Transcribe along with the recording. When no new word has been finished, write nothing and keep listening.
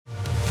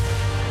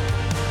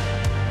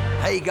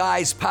Hey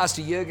guys,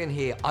 Pastor Jurgen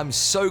here. I'm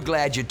so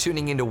glad you're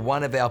tuning into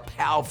one of our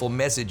powerful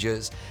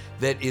messages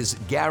that is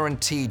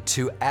guaranteed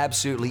to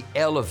absolutely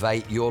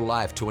elevate your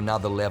life to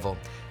another level.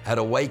 At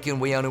Awaken,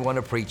 we only want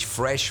to preach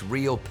fresh,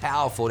 real,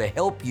 powerful to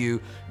help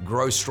you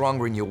grow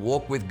stronger in your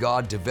walk with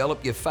God,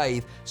 develop your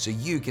faith so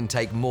you can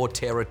take more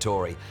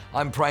territory.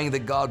 I'm praying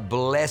that God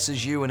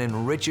blesses you and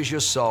enriches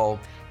your soul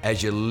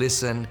as you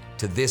listen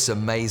to this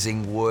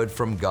amazing word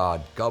from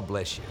God. God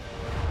bless you.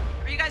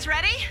 Are you guys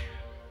ready?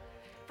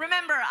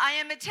 Remember, I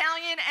am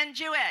Italian and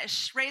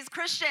Jewish, raised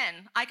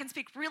Christian. I can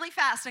speak really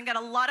fast and get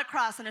a lot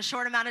across in a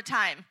short amount of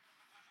time.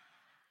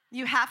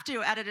 You have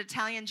to at an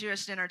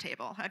Italian-Jewish dinner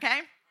table,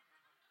 okay?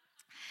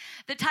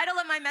 The title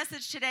of my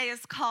message today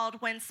is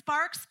called When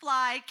Sparks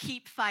Fly,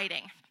 Keep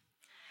Fighting.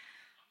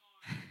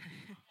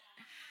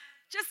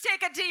 Just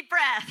take a deep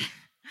breath.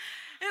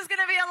 There's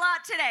going to be a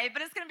lot today,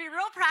 but it's going to be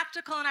real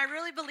practical, and I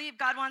really believe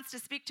God wants to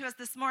speak to us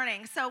this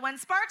morning. So when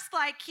sparks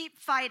fly, keep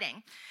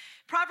fighting.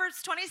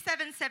 Proverbs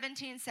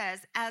 27:17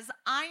 says, as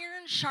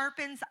iron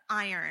sharpens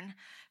iron,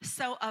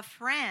 so a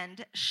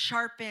friend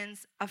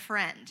sharpens a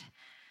friend.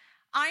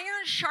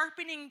 Iron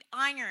sharpening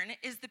iron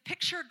is the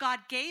picture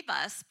God gave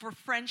us for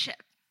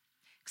friendship.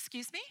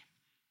 Excuse me?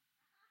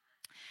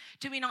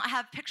 Do we not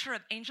have a picture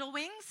of angel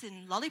wings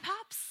and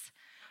lollipops?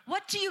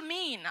 What do you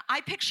mean?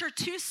 I picture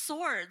two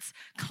swords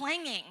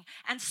clanging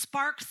and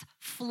sparks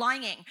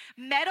flying.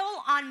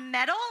 Metal on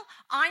metal,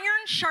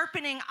 iron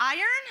sharpening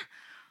iron.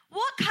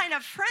 What kind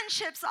of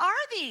friendships are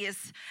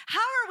these? How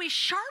are we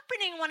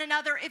sharpening one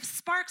another if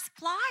sparks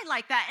fly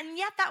like that? And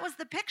yet that was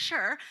the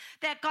picture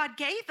that God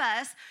gave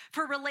us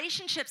for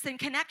relationships and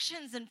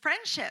connections and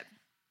friendship.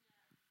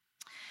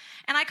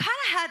 And I kind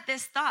of had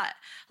this thought,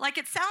 like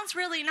it sounds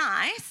really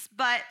nice,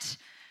 but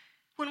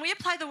when we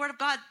apply the word of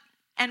God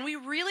and we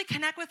really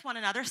connect with one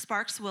another,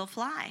 sparks will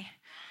fly.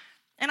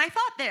 And I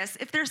thought this,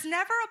 if there's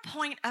never a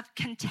point of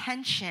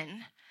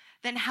contention,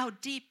 then how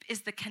deep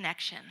is the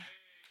connection?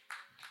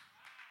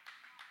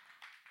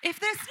 If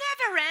there's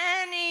never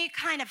any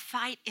kind of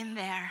fight in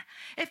there,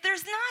 if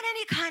there's not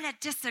any kind of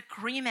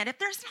disagreement, if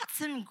there's not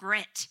some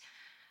grit,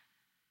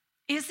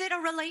 is it a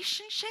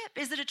relationship?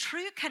 Is it a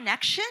true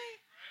connection?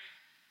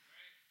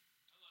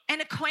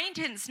 An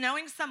acquaintance,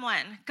 knowing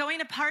someone, going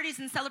to parties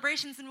and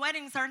celebrations and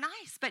weddings are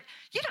nice, but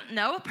you don't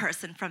know a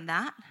person from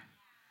that.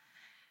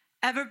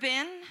 Ever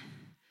been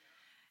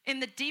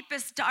in the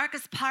deepest,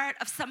 darkest part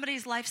of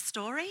somebody's life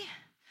story?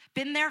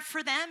 Been there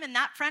for them, and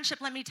that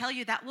friendship, let me tell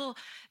you, that will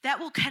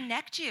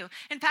connect you.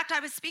 In fact, I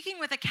was speaking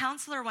with a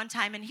counselor one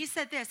time, and he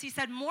said this. He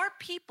said, more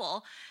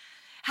people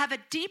have a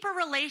deeper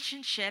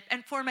relationship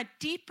and form a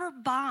deeper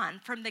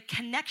bond from the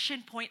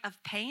connection point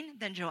of pain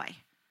than joy.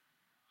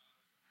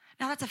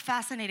 Now, that's a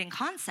fascinating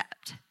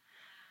concept,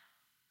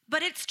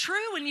 but it's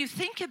true when you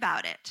think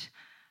about it.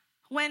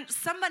 When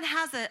someone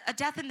has a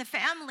death in the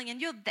family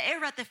and you're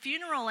there at the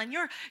funeral and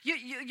you're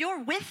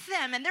with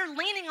them and they're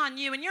leaning on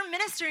you and you're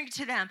ministering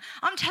to them,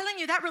 I'm telling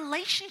you, that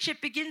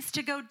relationship begins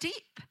to go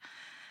deep.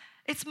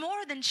 It's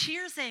more than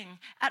cheersing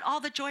at all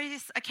the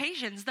joyous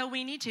occasions, though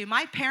we need to.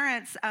 My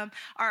parents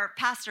are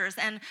pastors,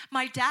 and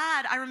my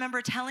dad, I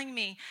remember telling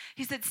me,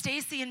 he said,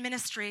 Stacy, in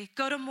ministry,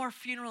 go to more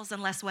funerals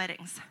and less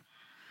weddings.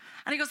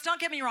 And he goes,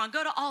 don't get me wrong,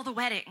 go to all the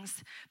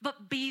weddings,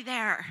 but be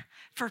there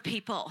for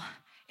people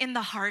in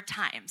the hard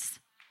times.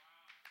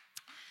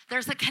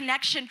 There's a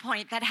connection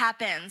point that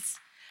happens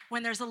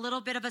when there's a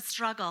little bit of a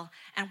struggle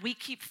and we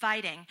keep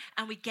fighting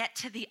and we get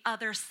to the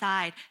other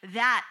side.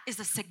 That is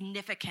a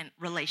significant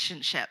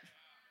relationship.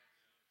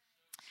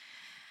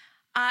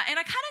 And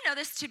I kind of know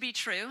this to be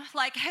true,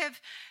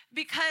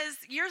 because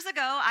years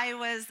ago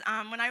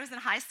when I was in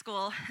high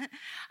school,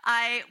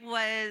 my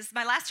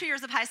last 2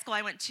 years of high school,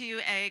 I went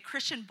to a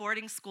Christian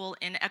boarding school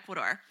in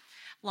Ecuador.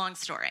 Long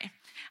story.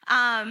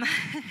 And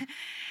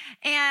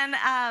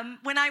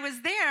when I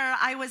was there,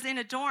 I was in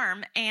a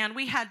dorm, and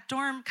we had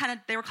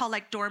they were called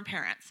like dorm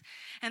parents,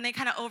 and they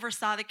kind of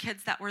oversaw the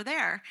kids that were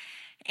there.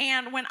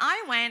 And when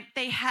I went,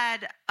 they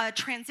had a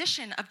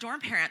transition of dorm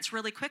parents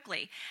really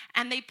quickly,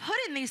 and they put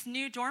in these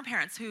new dorm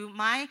parents who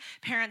my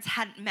parents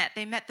hadn't met.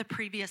 They met the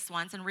previous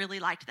ones and really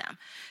liked them.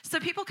 So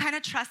people kind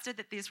of trusted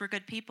that these were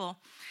good people,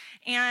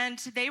 and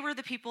they were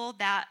the people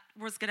that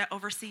was going to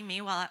oversee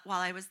me while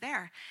I was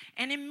there.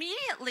 And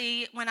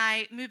immediately when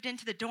I moved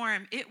into the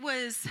dorm, it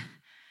was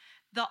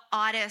the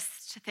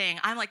oddest thing.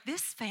 I'm like,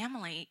 this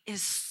family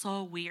is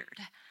so weird.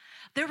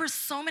 There were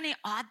so many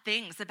odd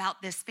things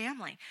about this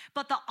family.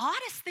 But the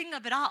oddest thing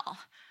of it all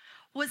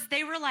was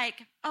they were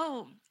like,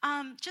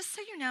 just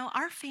so you know,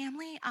 our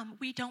family,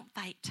 we don't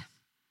fight.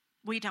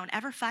 We don't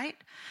ever fight.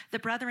 The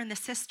brother and the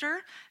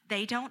sister,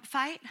 they don't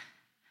fight.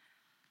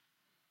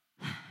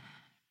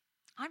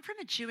 I'm from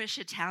a Jewish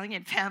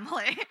Italian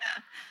family.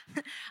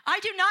 I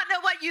do not know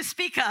what you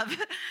speak of. And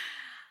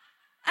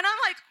I'm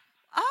like,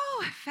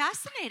 oh,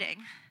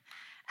 fascinating.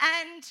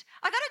 And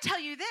I got to tell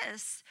you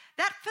this,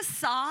 that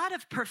facade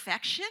of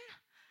perfection,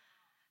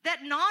 that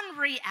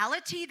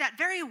non-reality, that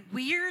very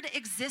weird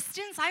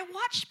existence, I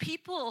watched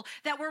people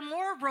that were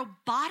more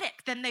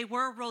robotic than they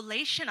were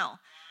relational.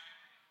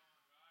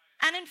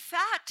 And in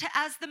fact,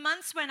 as the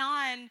months went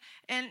on,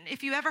 and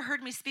if you ever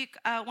heard me speak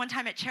one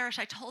time at Cherish,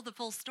 I told the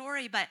full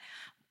story, but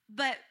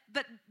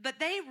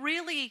they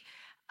really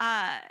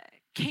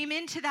came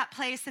into that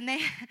place, and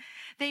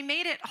they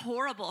made it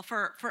horrible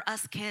for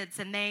us kids,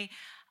 and they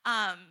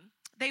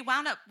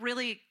wound up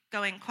really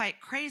going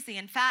quite crazy.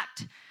 In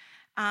fact,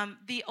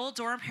 the old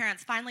dorm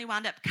parents finally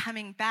wound up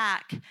coming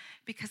back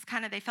because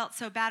kind of they felt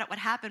so bad at what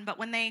happened. But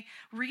when they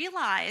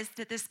realized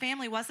that this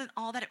family wasn't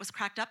all that it was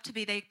cracked up to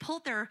be, they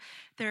pulled their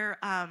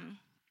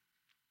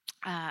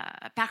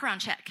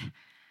background check.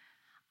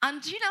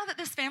 Do you know that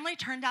this family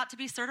turned out to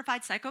be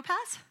certified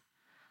psychopaths?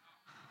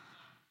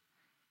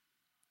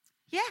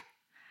 Yeah.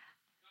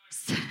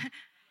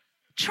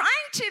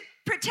 Trying to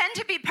pretend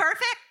to be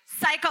perfect,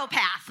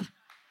 psychopath.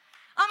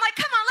 I'm like,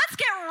 come on, let's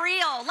get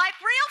real. Like,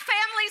 real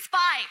families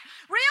fight.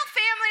 Real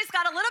families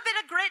got a little bit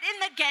of grit in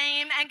the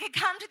game and can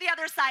come to the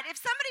other side. If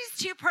somebody's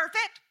too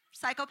perfect,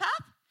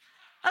 psychopath?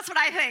 That's what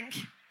I think.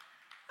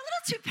 A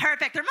little too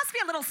perfect. There must be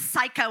a little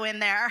psycho in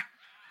there.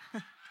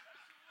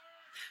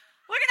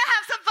 We're going to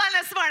have some fun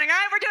this morning, all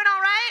right? We're doing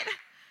all right?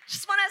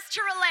 Just want us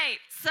to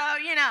relate. So,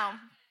 you know.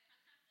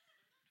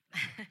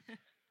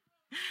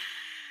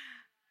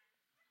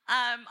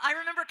 I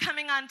remember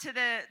coming on to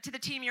the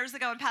team years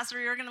ago, and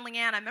Pastor Jurgen and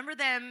Leanne, I remember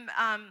them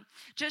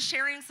just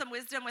sharing some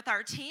wisdom with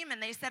our team,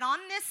 and they said, on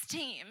this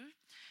team,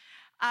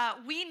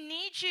 we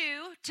need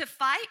you to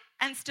fight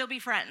and still be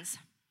friends.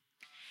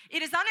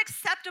 It is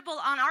unacceptable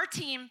on our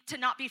team to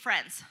not be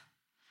friends.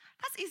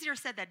 That's easier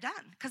said than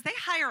done, because they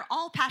hire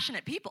all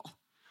passionate people.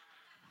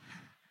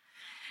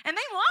 And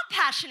they want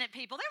passionate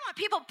people. They want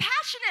people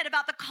passionate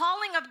about the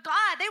calling of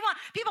God. They want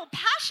people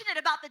passionate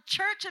about the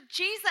church of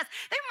Jesus.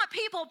 They want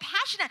people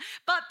passionate,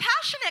 but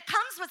passionate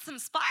comes with some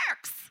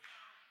sparks.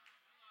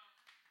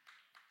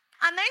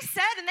 And they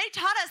said, and they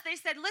taught us, they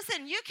said,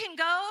 listen, you can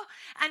go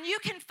and you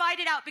can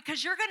fight it out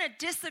because you're going to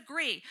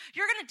disagree.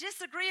 You're going to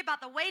disagree about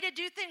the way to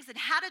do things and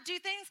how to do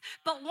things.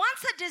 But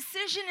once a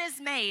decision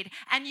is made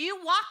and you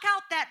walk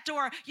out that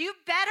door, you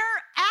better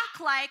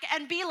act like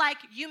and be like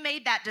you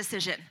made that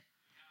decision.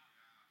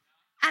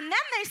 And then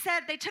they said,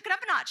 they took it up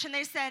a notch, and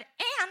they said,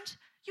 and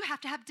you have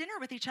to have dinner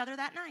with each other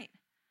that night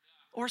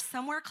or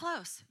somewhere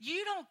close.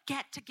 You don't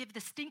get to give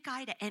the stink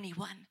eye to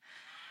anyone.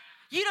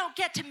 You don't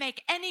get to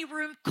make any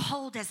room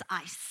cold as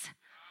ice.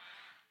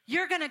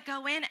 You're going to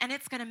go in, and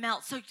it's going to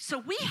melt. So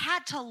we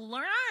had to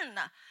learn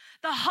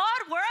the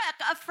hard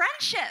work of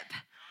friendship,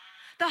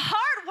 the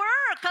hard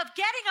work of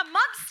getting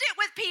amongst it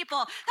with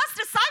people.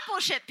 That's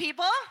discipleship,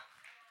 people.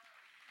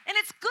 And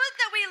it's good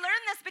that we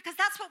learn this because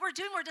that's what we're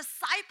doing. We're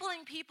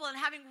discipling people and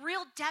having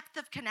real depth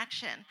of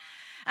connection.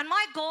 And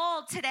my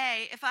goal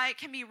today, if I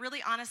can be really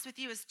honest with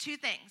you, is two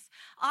things.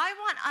 I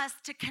want us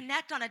to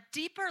connect on a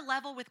deeper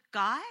level with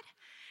God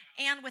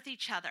and with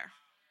each other.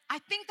 I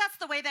think that's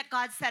the way that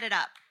God set it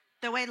up,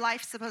 the way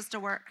life's supposed to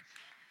work.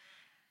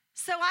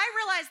 So I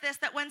realized this,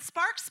 that when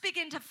sparks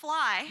begin to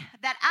fly,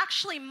 that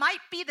actually might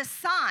be the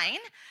sign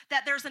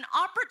that there's an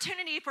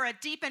opportunity for a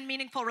deep and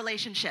meaningful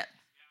relationship.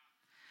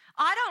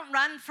 I don't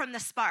run from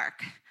the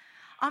spark.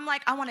 I'm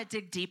like, I want to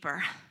dig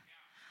deeper.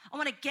 I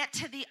want to get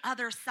to the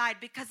other side,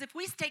 because if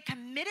we stay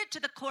committed to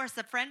the course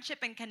of friendship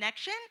and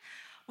connection,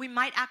 we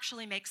might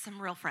actually make some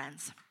real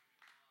friends.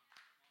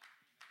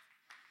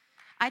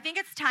 I think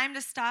it's time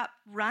to stop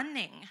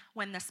running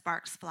when the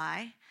sparks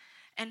fly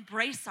and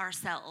brace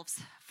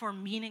ourselves for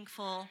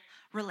meaningful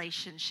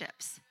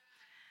relationships.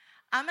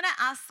 I'm going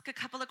to ask a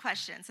couple of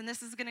questions, and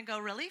this is going to go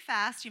really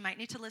fast. You might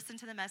need to listen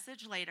to the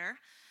message later.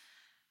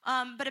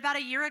 But about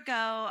a year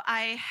ago,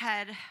 I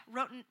had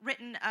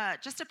written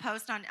just a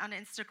post on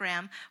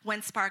Instagram,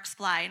 When Sparks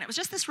Fly. And it was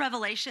just this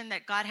revelation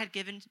that God had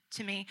given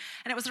to me.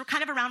 And it was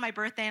kind of around my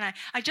birthday. And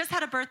I just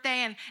had a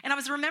birthday. And I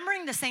was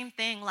remembering the same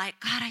thing, like,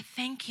 God, I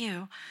thank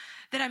you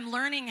that I'm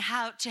learning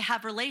how to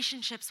have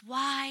relationships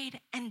wide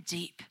and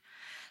deep.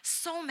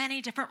 So many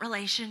different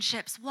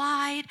relationships,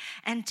 wide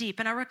and deep.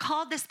 And I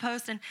recalled this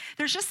post, and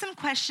there's just some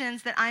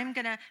questions that I'm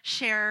going to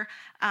share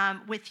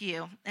with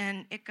you.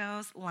 And it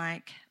goes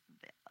like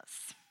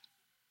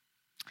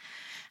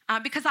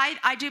because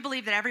I do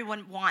believe that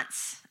everyone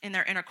wants in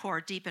their inner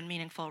core deep and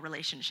meaningful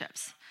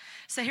relationships.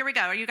 So here we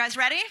go. Are you guys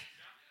ready?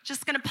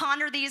 Just going to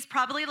ponder these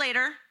probably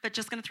later, but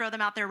just going to throw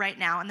them out there right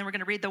now, and then we're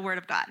going to read the Word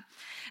of God.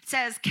 It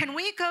says, can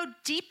we go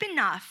deep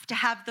enough to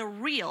have the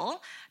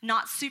real,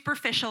 not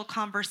superficial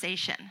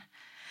conversation?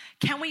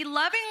 Can we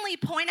lovingly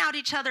point out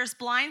each other's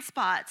blind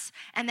spots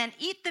and then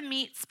eat the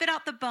meat, spit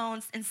out the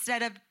bones,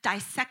 instead of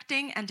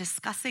dissecting and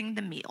discussing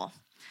the meal?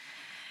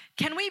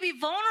 Can we be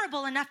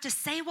vulnerable enough to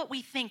say what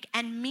we think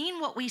and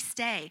mean what we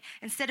say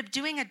instead of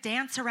doing a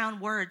dance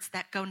around words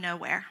that go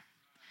nowhere?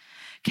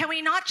 Can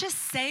we not just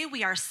say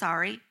we are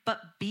sorry,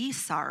 but be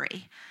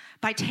sorry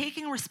by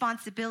taking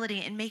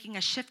responsibility and making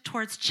a shift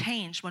towards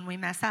change when we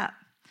mess up?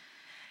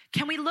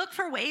 Can we look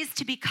for ways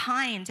to be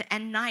kind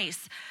and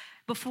nice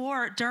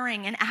before,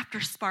 during, and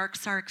after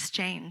sparks are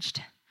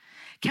exchanged?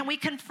 Can we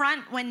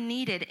confront when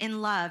needed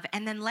in love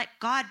and then let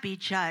God be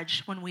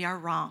judge when we are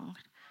wronged?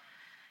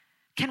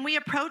 Can we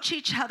approach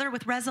each other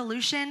with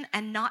resolution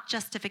and not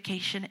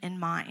justification in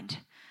mind?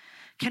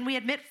 Can we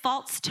admit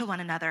faults to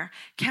one another?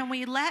 Can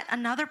we let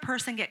another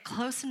person get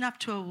close enough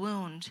to a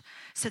wound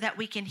so that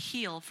we can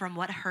heal from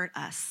what hurt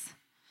us?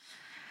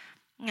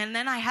 And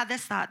then I had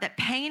this thought that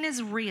pain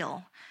is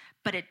real,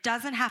 but it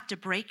doesn't have to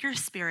break your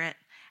spirit,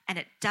 and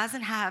it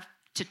doesn't have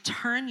to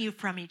turn you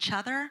from each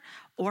other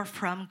or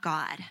from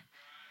God.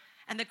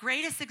 And the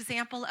greatest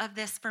example of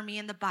this for me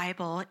in the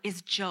Bible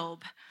is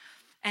Job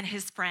and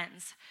his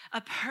friends. A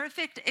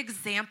perfect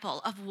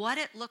example of what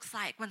it looks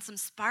like when some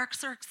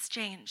sparks are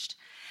exchanged.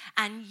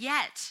 And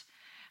yet,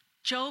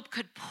 Job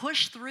could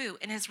push through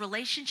in his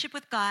relationship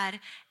with God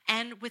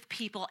and with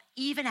people,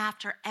 even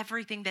after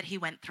everything that he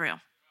went through.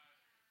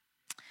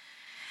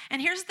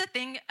 And here's the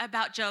thing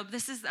about Job.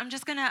 I'm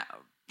just gonna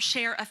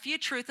share a few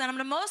truths, and I'm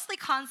going to mostly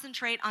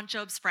concentrate on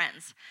Job's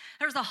friends.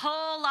 There's a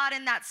whole lot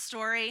in that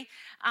story.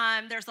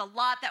 There's a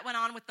lot that went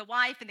on with the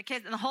wife and the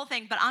kids and the whole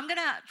thing, but I'm going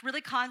to really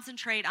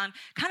concentrate on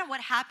kind of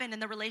what happened in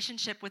the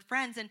relationship with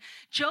friends. And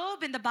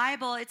Job in the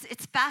Bible,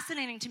 it's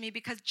fascinating to me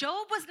because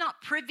Job was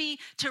not privy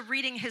to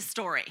reading his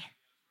story.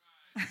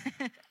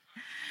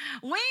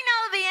 We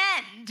know the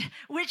end,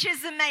 which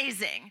is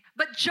amazing,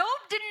 but Job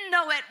didn't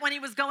know it when he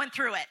was going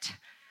through it.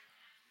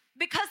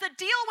 Because a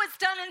deal was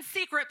done in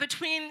secret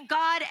between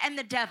God and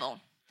the devil.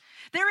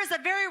 There is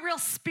a very real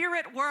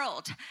spirit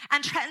world,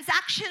 and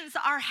transactions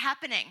are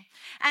happening.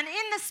 And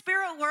in the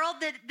spirit world,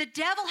 the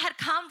devil had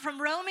come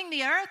from roaming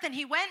the earth, and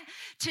he went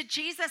to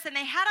Jesus, and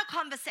they had a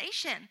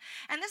conversation.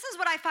 And this is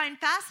what I find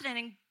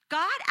fascinating.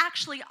 God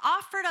actually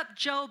offered up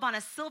Job on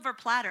a silver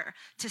platter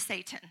to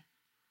Satan.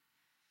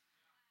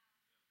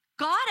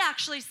 God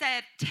actually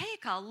said,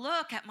 take a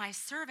look at my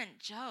servant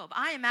Job.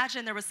 I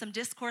imagine there was some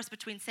discourse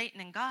between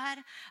Satan and God,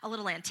 a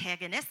little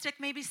antagonistic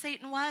maybe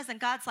Satan was, and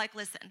God's like,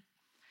 listen,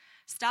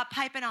 stop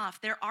piping off.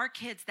 There are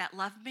kids that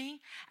love me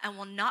and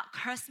will not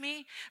curse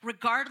me,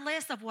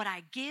 regardless of what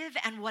I give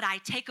and what I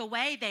take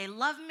away. They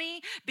love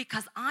me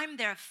because I'm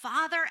their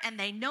father and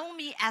they know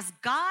me as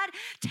God.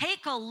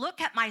 Take a look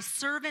at my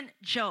servant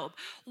Job.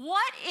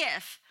 What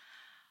if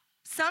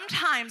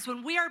sometimes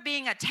when we are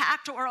being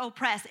attacked or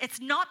oppressed, it's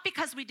not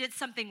because we did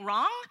something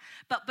wrong,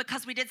 but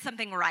because we did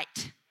something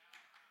right?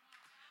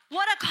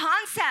 What a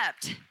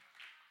concept.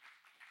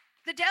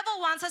 The devil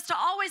wants us to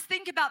always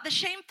think about the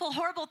shameful,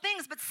 horrible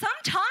things, but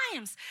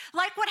sometimes,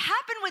 like what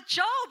happened with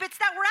Job, it's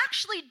that we're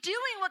actually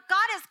doing what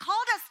God has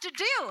called us to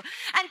do.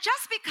 And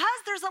just because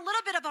there's a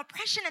little bit of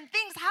oppression and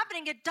things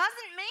happening, it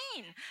doesn't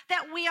mean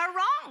that we are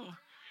wrong.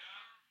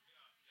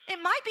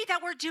 It might be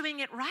that we're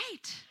doing it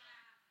right.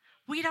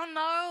 We don't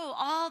know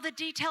all the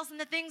details and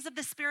the things of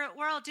the spirit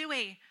world, do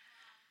we?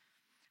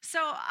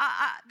 So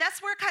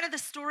that's where kind of the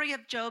story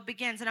of Job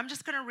begins. And I'm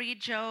just going to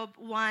read Job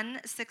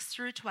 1, 6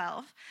 through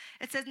 12.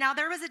 It says, now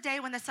there was a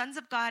day when the sons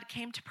of God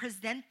came to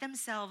present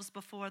themselves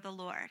before the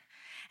Lord.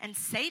 And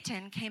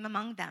Satan came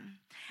among them.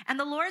 And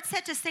the Lord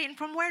said to Satan,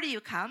 from where do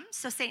you come?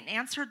 So Satan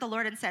answered the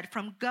Lord and said,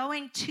 from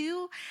going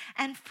to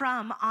and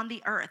from on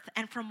the earth,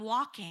 and from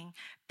walking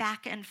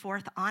back and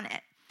forth on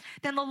it.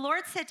 Then the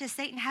Lord said to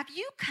Satan, have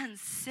you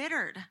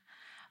considered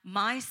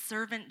my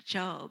servant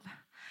Job?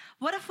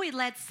 What if we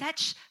led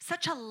such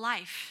a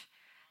life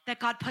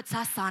that God puts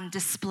us on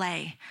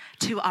display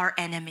to our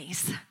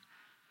enemies?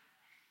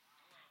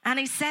 And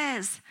he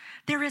says,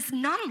 there is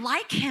none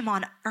like him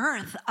on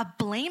earth, a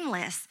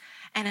blameless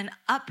and an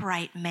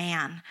upright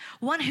man,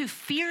 one who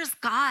fears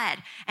God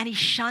and he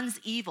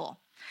shuns evil.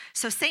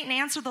 So Satan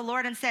answered the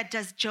Lord and said,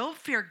 does Job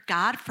fear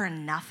God for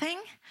nothing?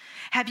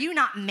 Have you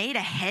not made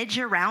a hedge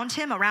around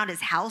him, around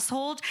his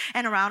household,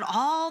 and around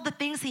all the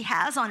things he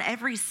has on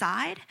every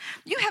side?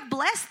 You have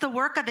blessed the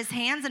work of his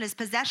hands, and his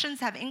possessions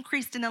have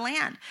increased in the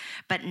land.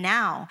 But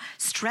now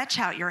stretch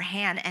out your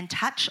hand and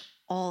touch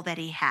all that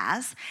he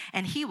has,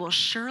 and he will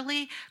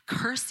surely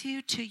curse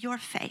you to your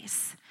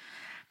face.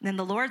 Then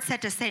the Lord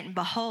said to Satan,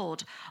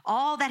 behold,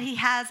 all that he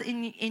has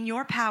in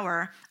your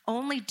power,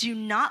 only do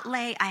not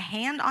lay a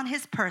hand on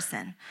his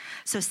person.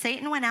 So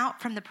Satan went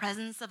out from the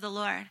presence of the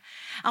Lord.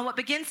 And what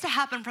begins to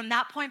happen from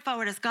that point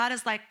forward is God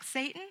is like,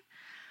 Satan,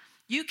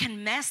 you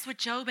can mess with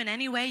Job in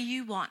any way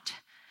you want.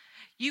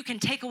 You can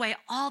take away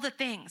all the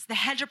things, the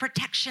hedge of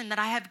protection that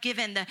I have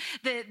given,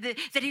 that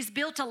he's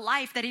built a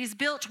life, that he's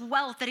built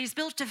wealth, that he's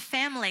built a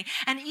family.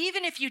 And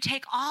even if you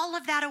take all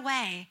of that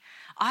away,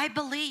 I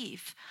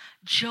believe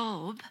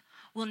Job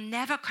will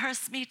never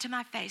curse me to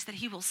my face, that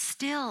he will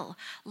still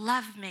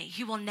love me.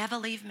 He will never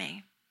leave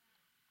me.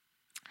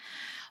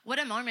 What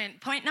a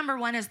moment. Point number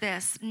one is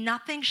this: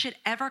 nothing should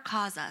ever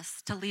cause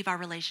us to leave our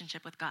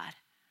relationship with God.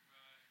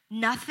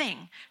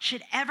 Nothing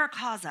should ever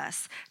cause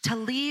us to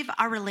leave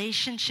our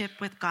relationship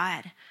with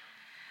God.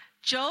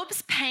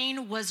 Job's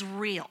pain was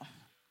real,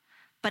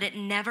 but it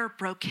never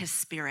broke his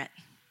spirit.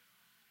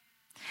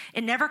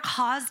 It never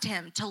caused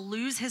him to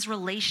lose his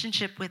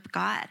relationship with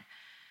God.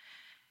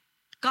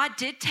 God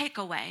did take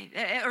away,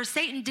 or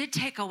Satan did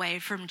take away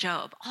from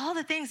Job. All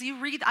the things you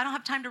read, I don't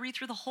have time to read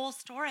through the whole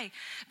story,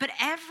 but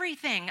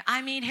everything.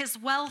 I mean, his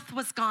wealth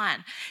was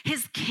gone.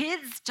 His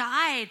kids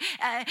died.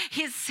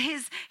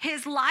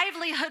 His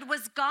livelihood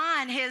was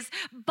gone. His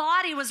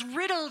body was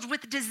riddled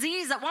with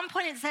disease. At one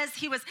point it says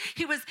he was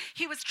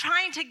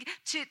trying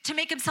to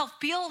make himself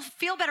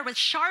feel better with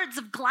shards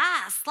of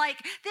glass. Like,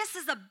 this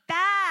is a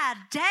bad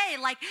day.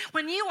 Like,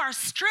 when you are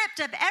stripped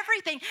of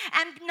everything,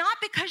 and not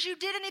because you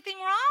did anything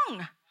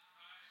wrong.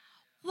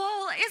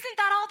 Well, isn't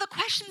that all the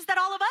questions that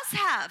all of us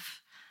have?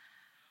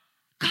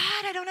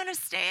 God, I don't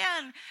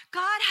understand.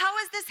 God, how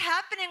is this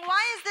happening?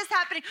 Why is this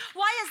happening?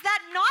 Why is that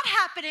not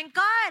happening?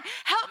 God,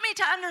 help me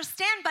to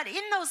understand. But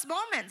in those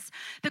moments,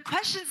 the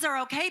questions are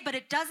okay, but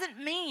it doesn't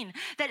mean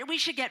that we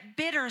should get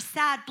bitter,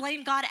 sad,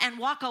 blame God, and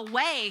walk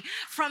away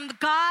from the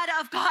God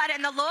of God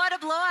and the Lord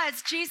of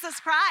Lords, Jesus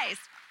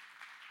Christ.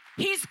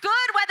 He's good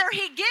whether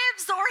he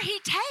gives or he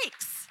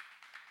takes.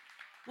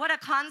 What a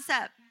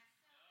concept.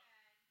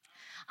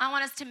 I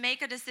want us to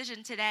make a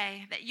decision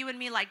today that you and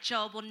me, like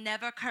Job, will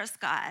never curse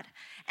God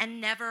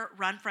and never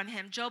run from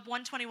him. Job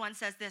 121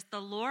 says this: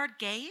 the Lord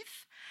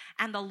gave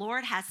and the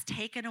Lord has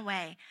taken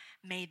away.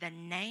 May the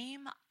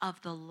name of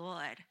the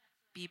Lord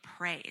be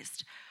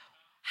praised.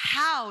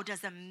 How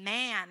does a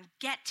man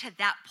get to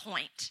that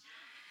point?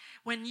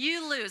 When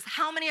you lose,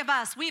 how many of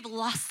us, we've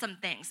lost some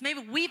things.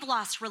 Maybe we've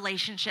lost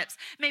relationships.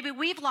 Maybe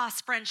we've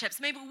lost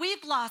friendships. Maybe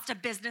we've lost a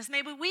business.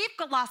 Maybe we've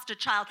lost a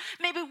child.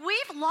 Maybe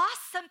we've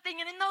lost something.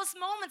 And in those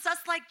moments, us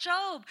like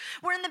Job,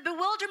 we're in the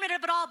bewilderment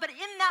of it all. But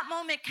in that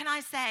moment, can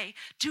I say,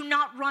 do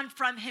not run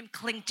from him,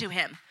 cling to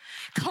him.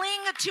 Cling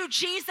to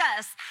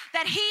Jesus,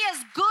 that he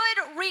is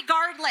good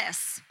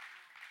regardless.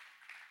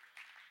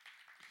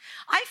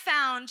 I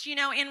found,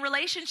 in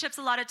relationships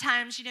a lot of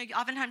times,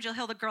 oftentimes you'll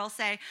hear the girl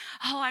say,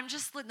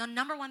 the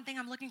number one thing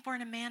I'm looking for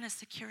in a man is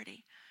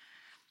security.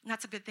 And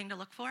that's a good thing to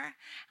look for.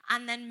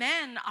 And then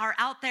men are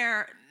out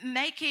there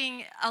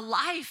making a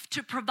life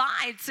to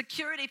provide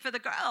security for the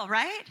girl,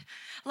 right?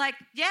 Like,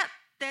 yeah,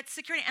 that's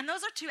security. And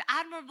those are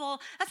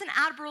that's an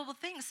admirable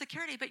thing,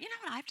 security. But you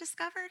know what I've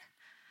discovered?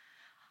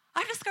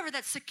 I've discovered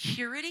that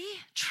security,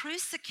 true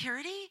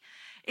security,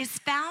 is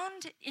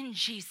found in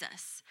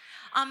Jesus.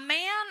 A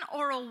man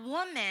or a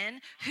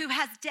woman who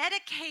has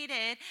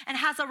dedicated and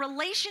has a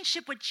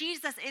relationship with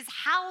Jesus is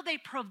how they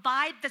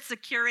provide the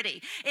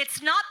security.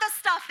 It's not the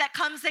stuff that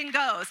comes and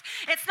goes.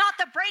 It's not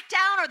the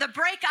breakdown or the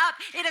breakup.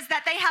 It is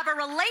that they have a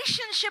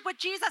relationship with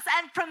Jesus,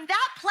 and from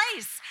that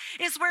place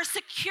is where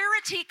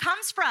security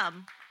comes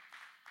from.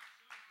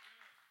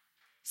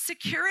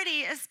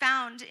 Security is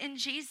found in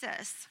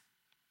Jesus.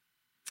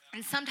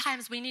 And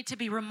sometimes we need to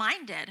be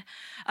reminded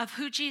of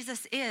who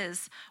Jesus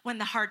is when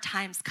the hard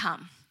times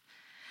come.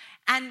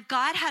 And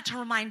God had to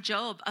remind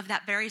Job of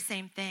that very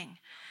same thing.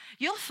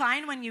 You'll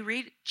find when you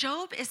read,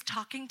 Job is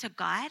talking to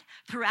God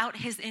throughout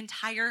his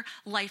entire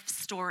life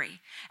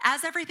story.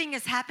 As everything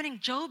is happening,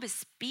 Job is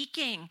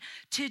speaking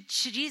to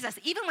Jesus.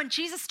 Even when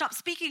Jesus stopped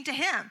speaking to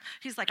him,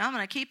 he's like, I'm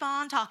going to keep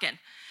on talking.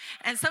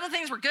 And some of the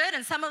things were good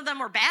and some of them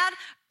were bad,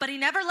 but he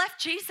never left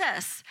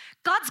Jesus.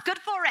 God's good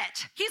for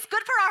it. He's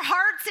good for our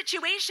hard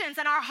situations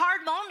and our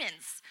hard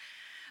moments.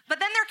 But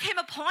then there came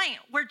a point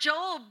where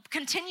Job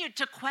continued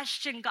to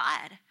question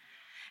God.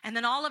 And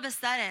then all of a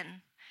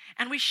sudden,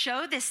 and we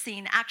show this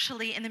scene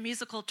actually in the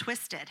musical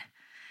Twisted,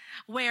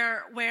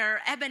 where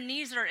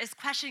Ebenezer is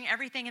questioning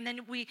everything, and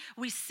then we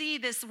see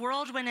this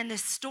whirlwind and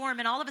this storm,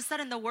 and all of a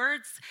sudden the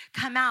words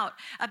come out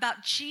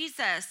about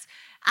Jesus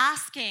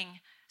asking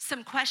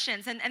some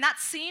questions. And that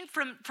scene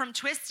from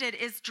Twisted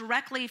is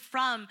directly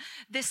from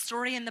this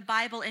story in the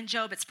Bible in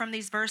Job. It's from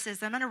these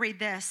verses. I'm going to read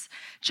this.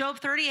 Job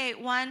 38,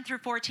 1 through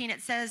 14,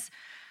 it says,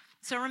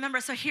 so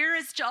here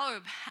is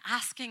Job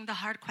asking the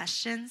hard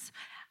questions,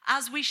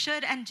 as we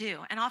should and do.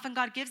 And often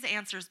God gives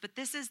answers, but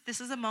this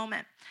is a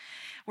moment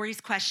where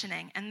he's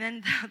questioning. And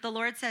then the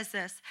Lord says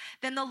this,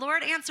 then the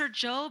Lord answered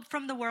Job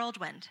from the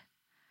whirlwind.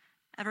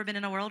 Ever been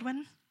in a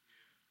whirlwind?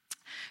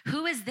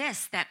 Who is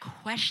this that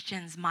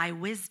questions my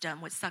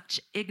wisdom with such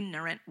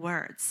ignorant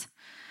words?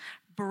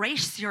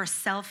 Brace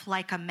yourself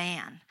like a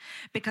man,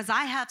 because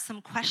I have some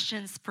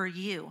questions for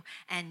you,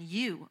 and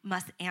you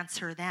must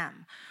answer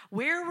them.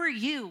 Where were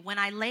you when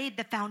I laid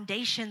the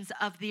foundations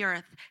of the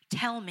earth?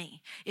 Tell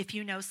me, if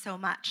you know so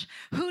much.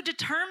 Who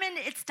determined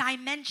its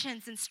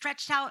dimensions and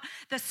stretched out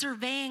the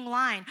surveying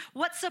line?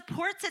 What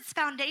supports its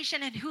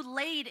foundation, and who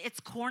laid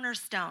its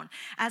cornerstone?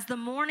 As the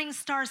morning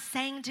stars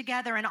sang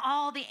together and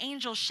all the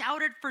angels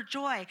shouted for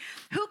joy,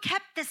 who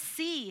kept the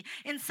sea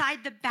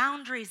inside the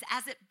boundaries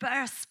as it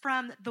bursts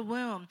from the womb?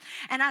 gloom.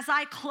 And as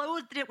I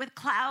clothed it with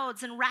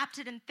clouds and wrapped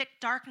it in thick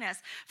darkness,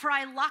 for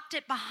I locked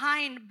it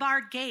behind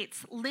barred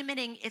gates,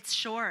 limiting its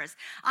shores.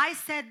 I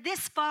said,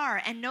 this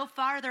far and no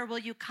farther will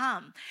you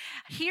come.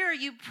 Here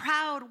you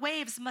proud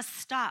waves must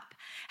stop.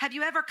 Have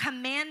you ever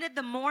commanded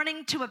the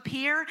morning to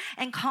appear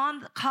and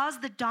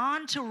caused the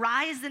dawn to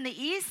rise in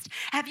the east?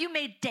 Have you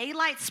made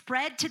daylight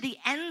spread to the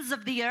ends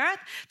of the earth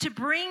to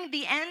bring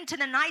the end to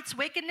the night's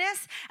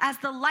wickedness? As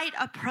the light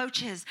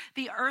approaches,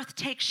 the earth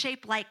takes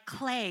shape like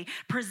clay,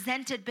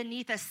 presented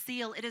beneath a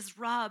seal. It is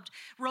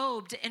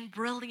robed in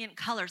brilliant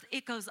colors.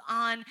 It goes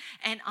on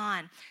and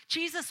on.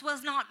 Jesus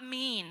was not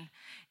mean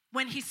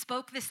when he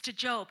spoke this to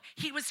Job.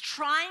 He was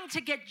trying to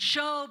get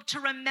Job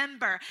to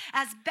remember,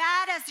 as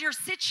bad as your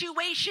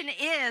situation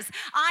is,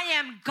 I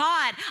am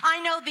God. I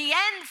know the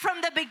end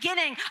from the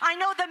beginning. I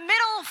know the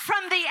middle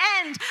from the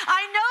end.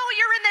 I know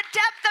you're in the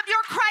depth of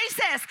your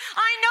crisis.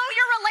 I know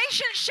your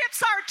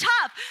relationships are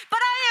tough,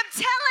 but I am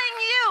telling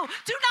you,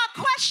 do not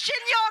question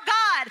your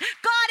God.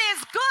 God is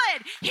good.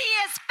 He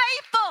is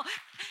faithful.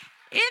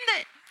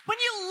 When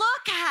you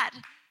look at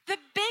the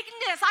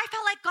bigness, I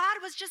felt like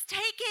God was just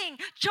taking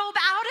Job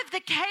out of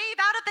the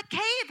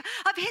cave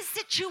of his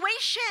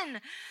situation.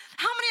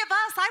 How many of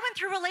us, I went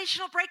through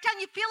relational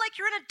breakdown, you feel like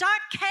you're in a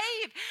dark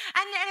cave.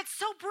 And it's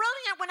so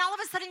brilliant when all of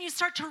a sudden you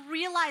start to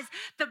realize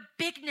the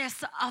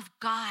bigness of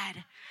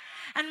God.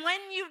 And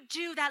when you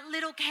do, that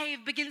little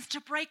cave begins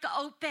to break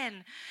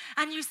open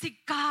and you see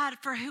God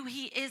for who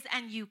he is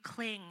and you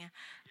cling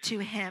to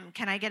him.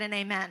 Can I get an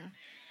amen?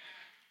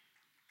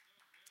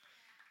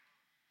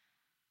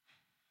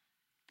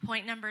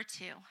 Point number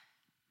 2,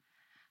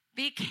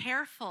 be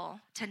careful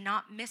to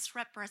not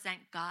misrepresent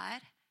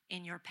God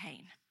in your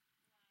pain.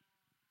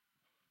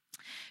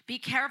 Be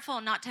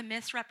careful not to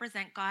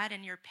misrepresent God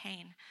in your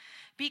pain.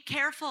 Be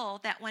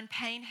careful that when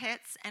pain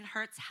hits and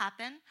hurts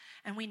happen,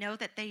 and we know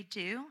that they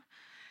do,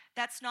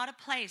 that's not a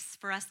place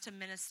for us to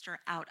minister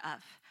out of.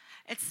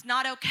 It's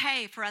not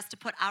okay for us to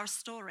put our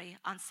story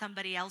on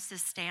somebody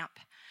else's stamp.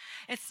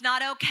 It's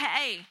not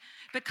okay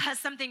because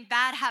something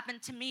bad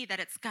happened to me that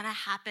it's going to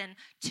happen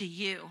to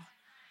you.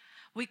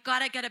 We've got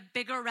to get a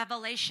bigger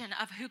revelation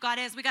of who God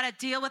is. We got to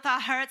deal with our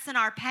hurts and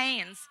our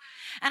pains.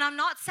 And I'm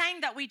not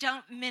saying that we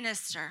don't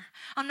minister.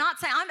 I'm not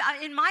saying,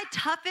 in my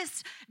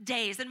toughest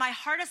days, in my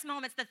hardest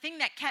moments, the thing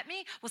that kept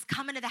me was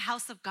coming to the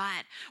house of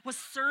God, was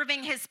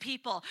serving his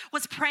people,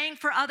 was praying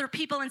for other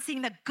people and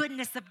seeing the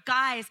goodness of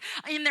guys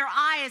in their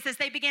eyes as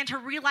they began to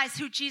realize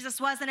who Jesus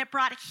was, and it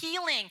brought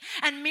healing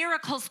and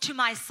miracles to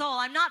my soul.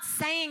 I'm not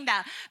saying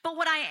that, but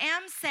what I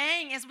am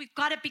saying is we've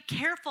got to be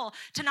careful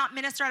to not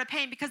minister out of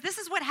pain, because this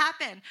is what happened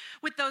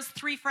with those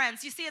 3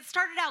 friends. You see, it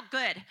started out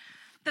good.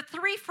 The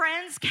 3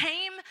 friends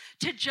came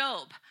to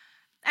Job.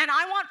 And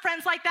I want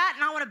friends like that,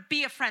 and I want to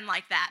be a friend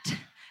like that.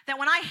 That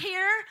when I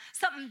hear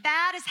something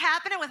bad is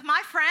happening with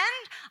my friend,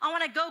 I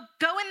want to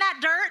go in that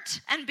dirt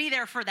and be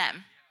there for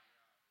them.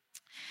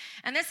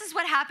 And this is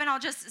what happened. I'll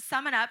just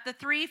sum it up. The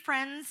 3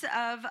 friends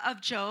of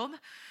Job,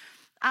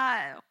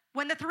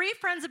 when the 3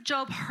 friends of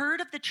Job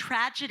heard of the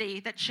tragedy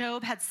that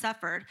Job had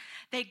suffered,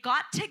 they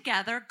got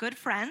together, good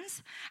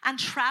friends, and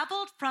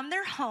traveled from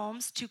their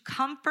homes to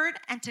comfort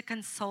and to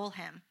console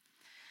him.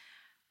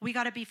 We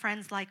got to be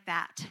friends like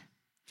that.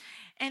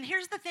 And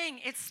here's the thing,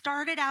 it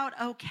started out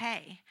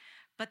okay,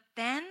 but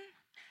then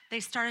they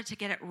started to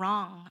get it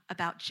wrong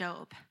about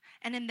Job.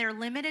 And in their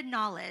limited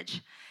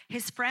knowledge,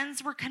 his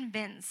friends were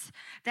convinced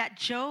that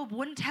Job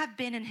wouldn't have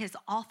been in his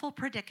awful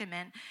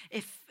predicament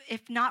if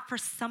not for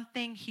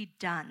something he'd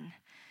done.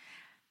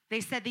 They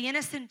said, the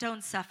innocent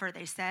don't suffer,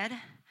 they said.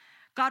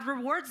 God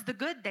rewards the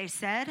good, they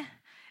said.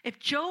 If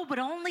Job would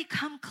only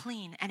come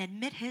clean and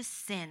admit his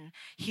sin,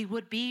 he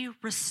would be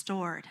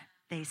restored,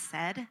 they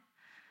said.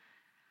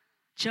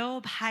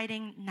 Job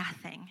hiding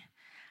nothing.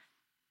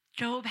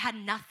 Job had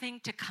nothing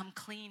to come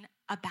clean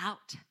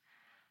about.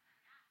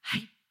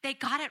 They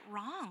got it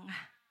wrong.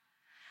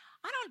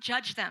 I don't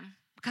judge them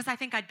because I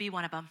think I'd be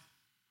one of them.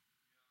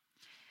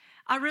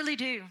 I really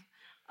do.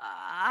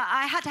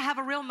 I had to have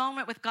a real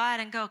moment with God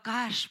and go,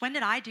 gosh, when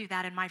did I do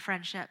that in my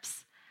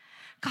friendships?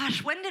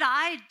 Gosh, when did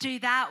I do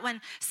that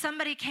when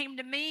somebody came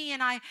to me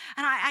and I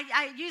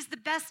used the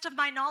best of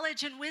my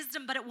knowledge and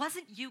wisdom, but it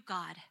wasn't you,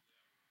 God?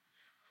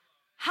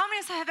 How many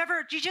of us have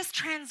you just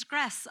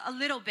transgress a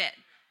little bit?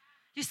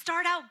 You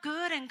start out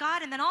good and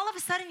God, and then all of a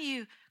sudden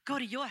you go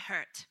to your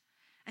hurt.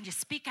 And you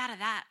speak out of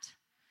that.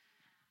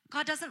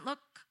 God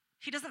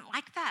he doesn't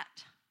like that.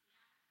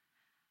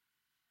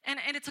 And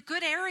it's a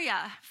good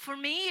area for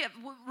me,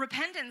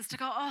 repentance, to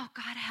go, oh,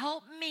 God,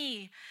 help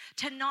me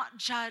to not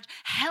judge.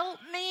 Help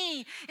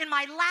me in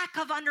my lack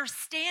of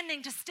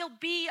understanding to still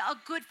be a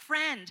good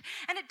friend.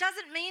 And it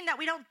doesn't mean that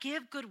we don't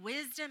give good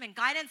wisdom and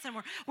guidance and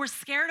we're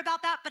scared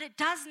about that, but it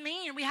does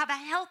mean we have a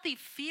healthy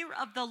fear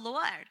of the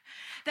Lord,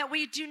 that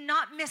we do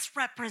not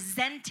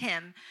misrepresent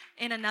him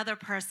in another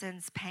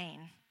person's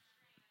pain.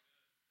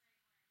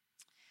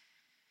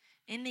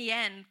 In the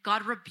end,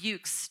 God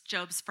rebukes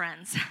Job's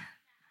friends.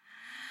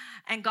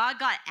 And God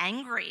got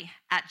angry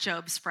at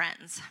Job's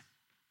friends.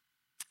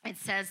 It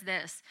says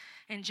this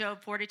in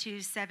Job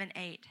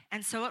 42:7-8.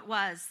 And so it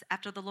was,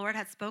 after the Lord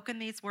had spoken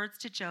these words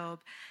to Job,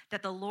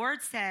 that the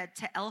Lord said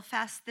to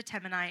Eliphaz the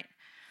Temanite,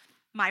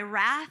 my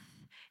wrath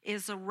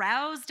is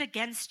aroused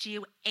against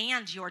you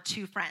and your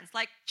two friends.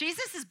 Like,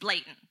 Jesus is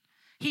blatant.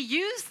 He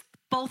used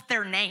both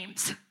their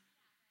names,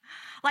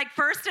 like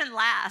first and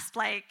last,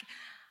 like,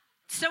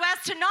 so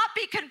as to not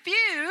be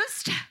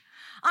confused,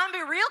 I'm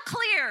going to be real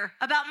clear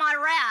about my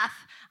wrath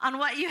on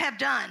what you have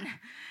done.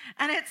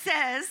 And it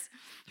says,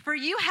 for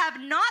you have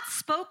not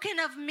spoken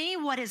of me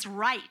what is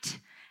right,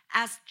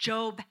 as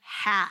Job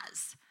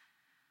has.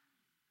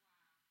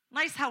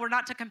 Nice how we're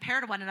not to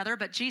compare to one another,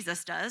 but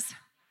Jesus does.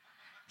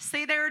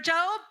 See there,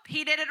 Job?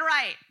 He did it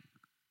right.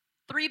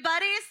 3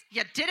 buddies,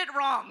 you did it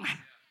wrong.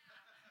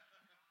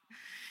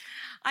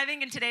 I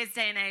think in today's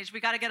day and age, we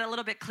got to get a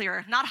little bit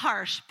clearer. Not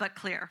harsh, but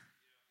clear.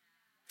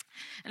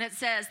 And it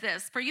says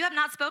this, for you have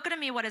not spoken to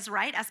me what is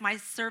right, as my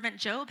servant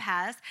Job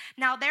has.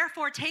 Now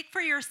therefore take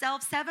for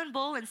yourselves 7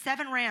 bulls and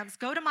 7 rams.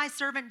 Go to my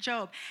servant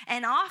Job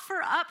and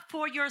offer up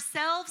for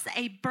yourselves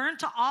a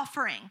burnt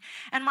offering.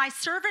 And my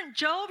servant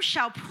Job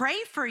shall pray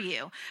for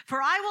you,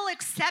 for I will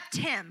accept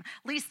him,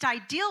 lest I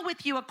deal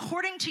with you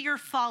according to your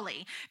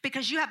folly,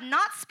 because you have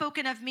not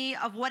spoken of me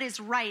of what is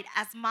right,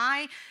 as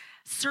my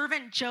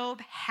servant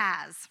Job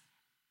has.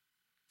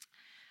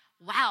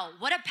 Wow,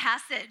 what a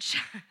passage.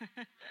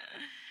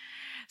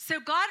 So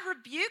God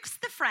rebukes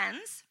the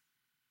friends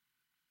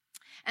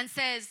and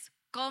says,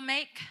 go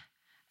make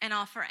an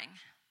offering.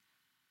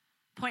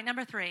 Point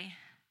number 3,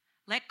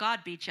 let God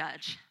be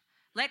judge.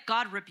 Let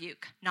God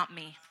rebuke, not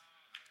me.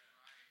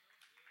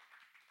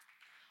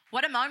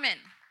 What a moment.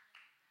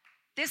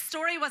 This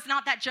story was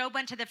not that Job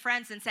went to the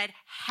friends and said,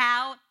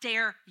 how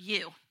dare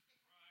you?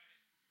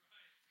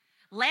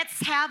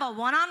 Let's have a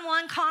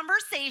one-on-one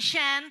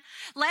conversation.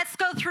 Let's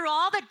go through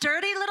all the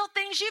dirty little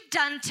things you've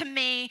done to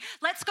me.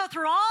 Let's go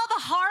through all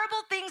the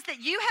horrible things that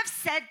you have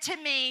said to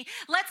me.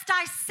 Let's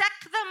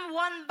dissect them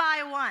one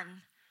by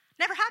one.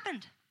 Never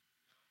happened.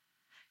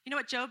 You know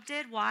what Job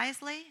did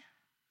wisely?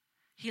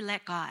 He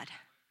let God.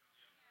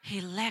 He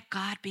let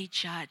God be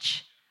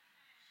judge.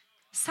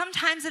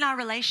 Sometimes in our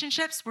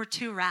relationships, we're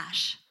too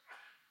rash.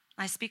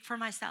 I speak for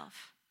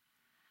myself.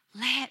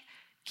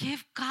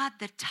 Give God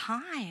the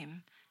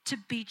time to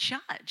be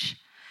judge.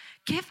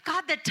 Give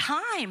God the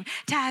time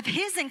to have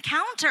his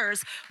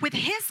encounters with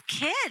his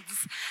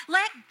kids.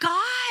 Let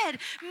God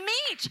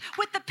meet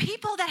with the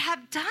people that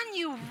have done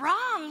you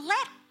wrong.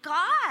 Let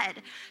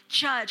God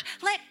judge.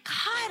 Let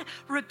God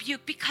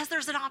rebuke, because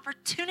there's an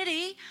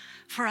opportunity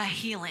for a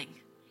healing.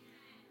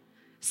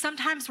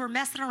 Sometimes we're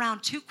messing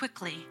around too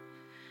quickly,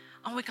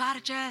 and we got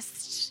to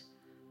just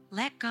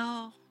let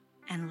go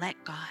and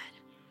let God.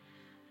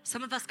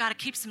 Some of us got to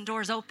keep some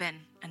doors open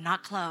and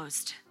not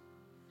closed.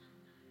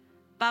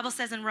 Bible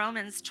says in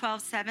Romans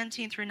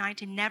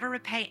 12:17-19, never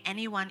repay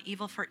anyone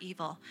evil for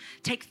evil.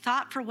 Take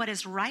thought for what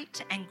is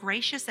right and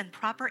gracious and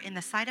proper in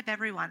the sight of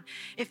everyone.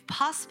 If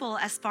possible,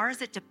 as far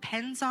as it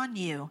depends on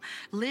you,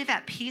 live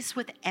at peace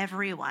with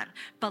everyone.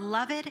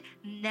 Beloved,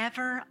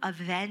 never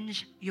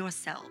avenge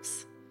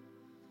yourselves,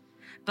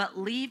 but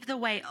leave the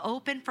way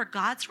open for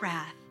God's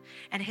wrath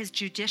and his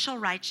judicial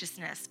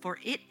righteousness. For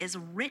it is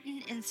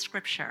written in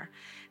Scripture,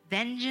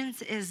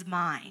 vengeance is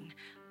mine,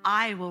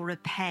 I will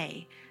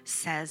repay,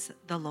 says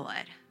the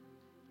Lord.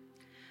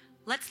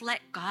 Let's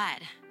let God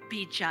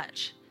be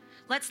judge.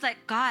 Let's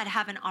let God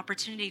have an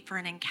opportunity for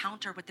an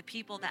encounter with the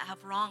people that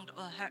have wronged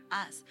or hurt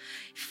us.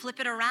 Flip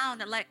it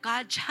around and let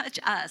God judge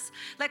us.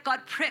 Let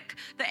God prick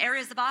the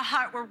areas of our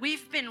heart where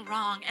we've been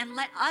wrong, and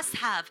let us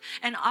have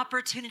an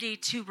opportunity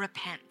to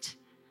repent.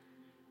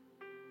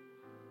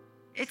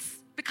 It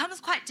becomes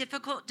quite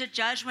difficult to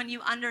judge when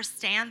you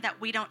understand that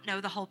we don't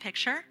know the whole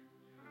picture.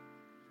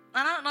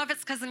 I don't know if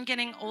it's because I'm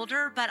getting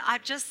older, but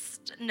I've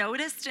just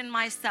noticed in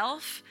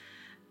myself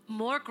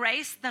more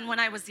grace than when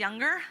I was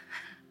younger,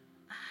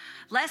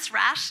 less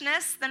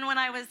rashness than when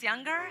I was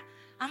younger.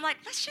 I'm like,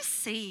 let's just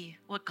see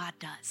what God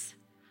does.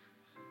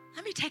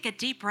 Let me take a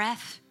deep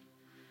breath.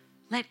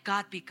 Let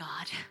God be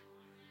God.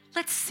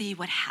 Let's see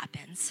what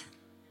happens.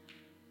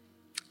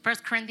 1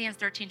 Corinthians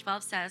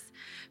 13:12 says,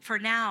 for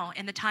now,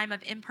 in the time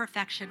of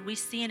imperfection, we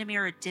see in a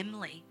mirror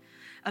dimly,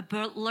 a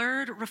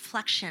blurred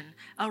reflection,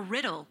 a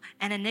riddle,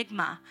 an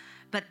enigma.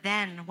 But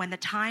then when the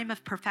time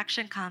of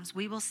perfection comes,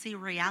 we will see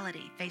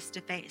reality face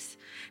to face.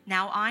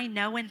 Now I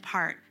know in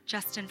part,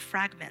 just in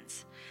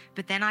fragments,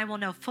 but then I will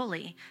know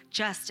fully,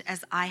 just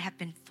as I have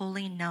been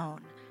fully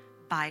known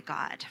by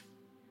God.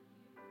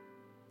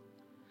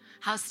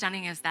 How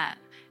stunning is that?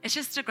 It's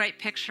just a great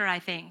picture, I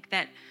think,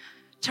 that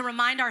to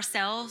remind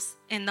ourselves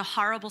in the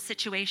horrible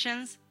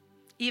situations,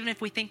 even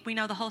if we think we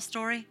know the whole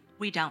story,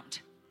 we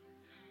don't.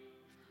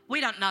 We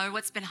don't know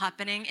what's been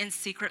happening in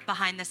secret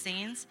behind the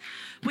scenes.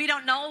 We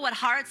don't know what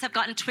hearts have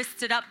gotten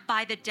twisted up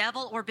by the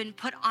devil or been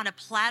put on a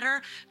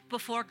platter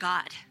before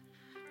God.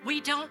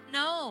 We don't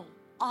know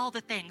all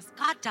the things.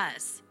 God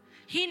does.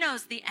 He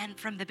knows the end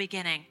from the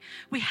beginning.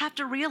 We have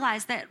to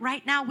realize that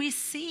right now we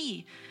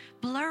see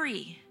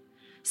blurry.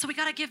 So we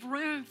got to give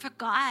room for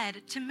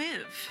God to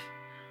move.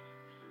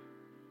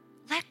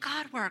 Let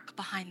God work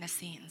behind the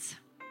scenes.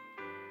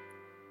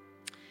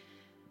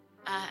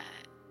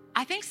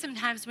 I think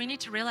sometimes we need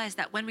to realize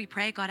that when we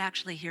pray, God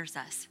actually hears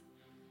us.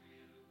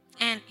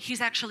 And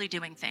he's actually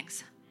doing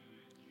things.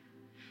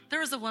 There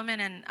was a woman,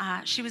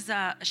 and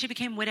she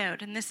became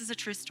widowed, and this is a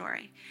true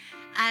story.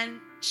 And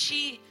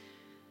she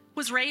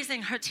was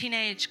raising her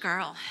teenage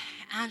girl,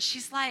 and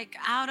she's like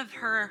out of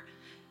her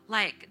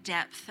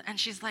depth, and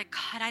she's like,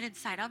 God, I didn't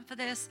sign up for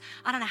this.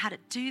 I don't know how to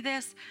do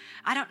this.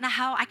 I don't know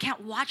how. I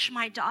can't watch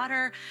my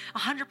daughter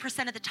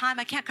 100% of the time.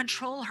 I can't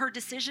control her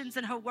decisions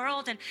in her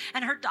world.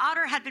 And her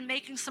daughter had been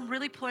making some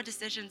really poor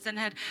decisions and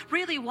had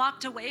really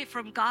walked away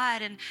from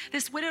God. And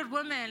this widowed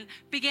woman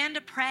began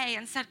to pray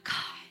and said,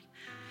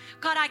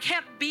 God, I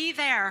can't be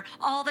there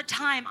all the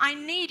time. I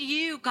need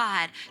you,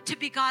 God, to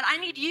be God. I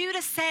need you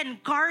to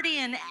send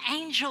guardian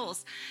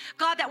angels,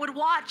 God, that would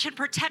watch and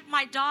protect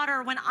my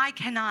daughter when I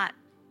cannot.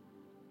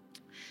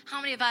 How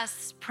many of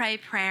us pray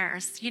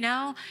prayers,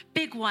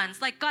 big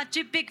ones, like, God,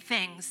 do big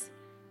things.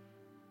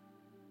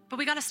 But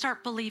we got to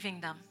start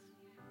believing them.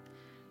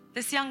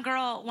 This young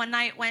girl one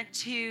night went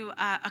to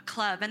a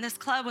club, and this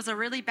club was a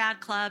really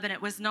bad club, and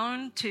it was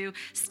known to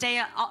stay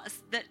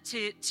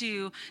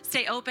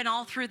open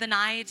all through the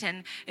night,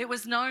 and it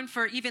was known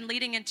for even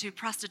leading into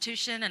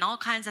prostitution and all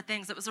kinds of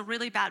things. It was a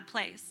really bad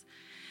place.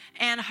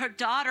 And her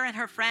daughter and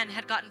her friend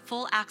had gotten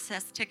full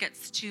access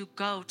tickets to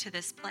go to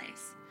this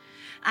place.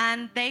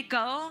 And they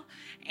go,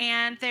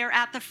 and they're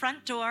at the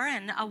front door,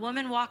 and a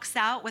woman walks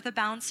out with a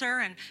bouncer,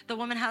 and the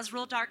woman has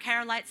real dark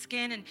hair, light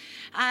skin,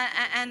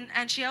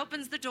 and she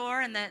opens the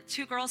door, and the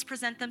two girls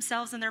present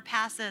themselves and their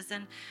passes,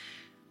 and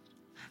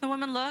the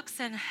woman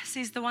looks and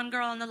sees the one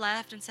girl on the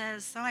left and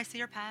says, I see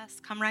your pass,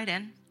 come right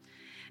in.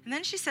 And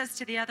then she says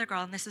to the other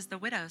girl, and this is the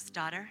widow's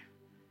daughter,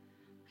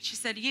 she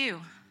said,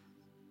 you're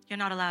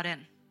not allowed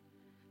in.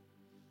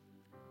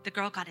 The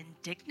girl got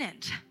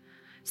indignant,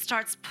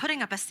 starts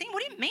putting up a scene.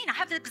 What do you mean? I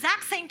have the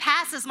exact same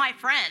pass as my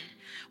friend.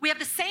 We have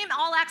the same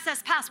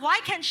all-access pass. Why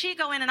can she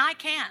go in and I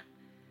can't?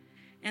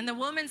 And the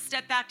woman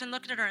stepped back and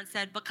looked at her and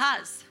said,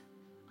 because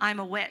I'm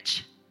a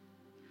witch.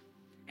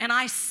 And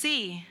I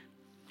see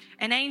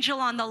an angel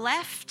on the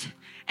left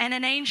and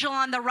an angel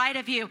on the right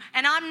of you.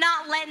 And I'm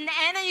not letting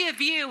any of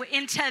you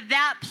into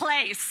that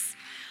place.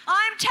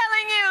 I'm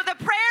telling you,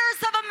 the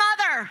prayers of a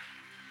mother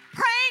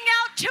praying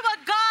out to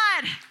a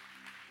God,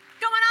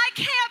 going, I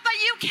can't, but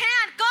you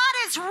can. God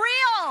is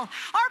real.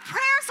 Our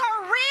prayers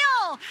are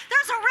real.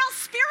 There's a real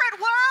spirit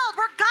world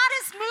where God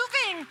is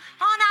moving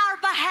on our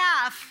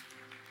behalf.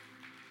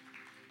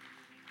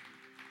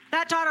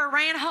 That daughter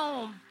ran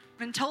home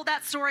and told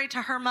that story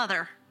to her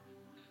mother.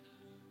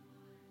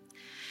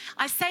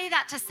 I say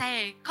that to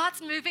say,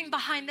 God's moving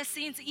behind the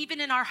scenes, even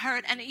in our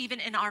hurt and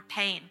even in our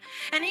pain.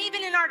 And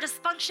even in our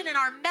dysfunction, in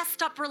our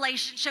messed up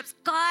relationships,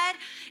 God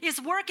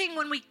is working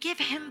when we give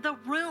him the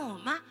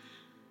room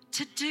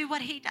to do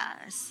what he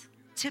does,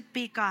 to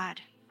be God.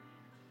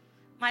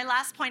 My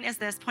last point is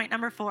this, point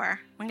number 4.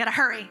 I'm going to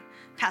hurry,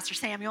 Pastor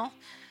Samuel.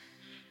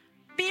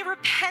 Be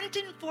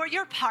repentant for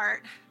your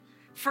part.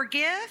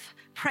 Forgive,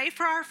 pray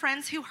for our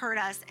friends who hurt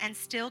us, and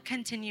still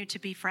continue to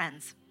be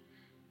friends.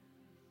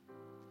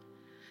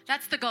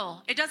 That's the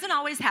goal. It doesn't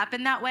always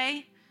happen that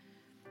way.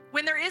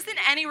 When there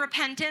isn't any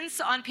repentance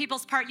on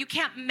people's part, you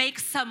can't make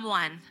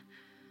someone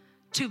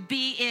to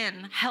be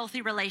in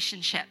healthy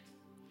relationship.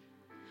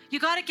 You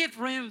got to give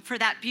room for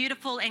that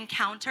beautiful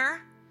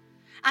encounter,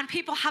 and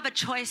people have a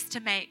choice to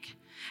make.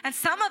 And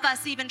some of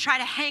us even try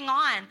to hang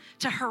on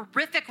to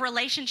horrific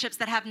relationships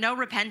that have no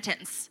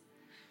repentance.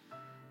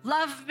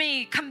 Love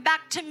me, come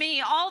back to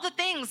me, all the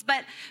things.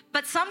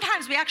 But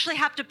sometimes we actually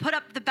have to put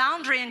up the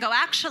boundary and go,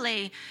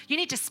 actually, you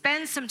need to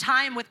spend some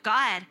time with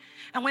God.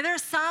 And when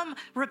there's some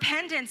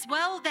repentance,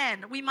 well,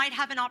 then we might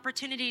have an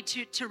opportunity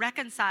to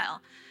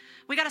reconcile.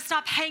 We got to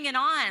stop hanging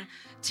on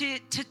to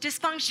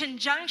dysfunction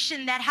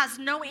junction that has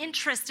no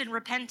interest in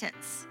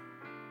repentance.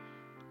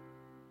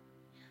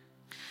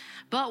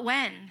 But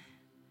when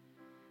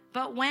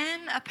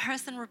a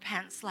person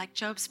repents, like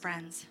Job's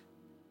friends,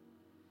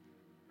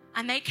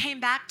 and they came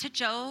back to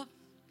Job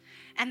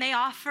and they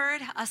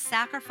offered a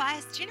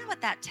sacrifice, do you know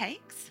what that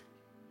takes?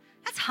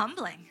 That's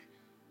humbling.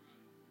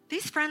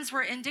 These friends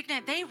were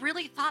indignant. They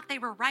really thought they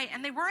were right,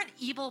 and they weren't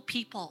evil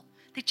people.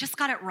 They just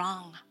got it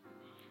wrong.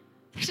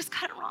 They just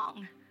got it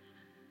wrong.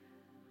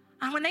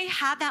 And when they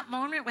had that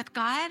moment with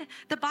God,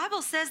 the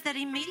Bible says that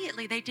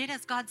immediately they did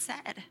as God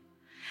said.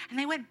 And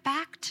they went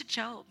back to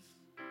Job.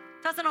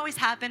 Doesn't always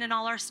happen in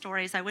all our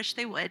stories. I wish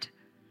they would.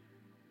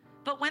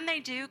 But when they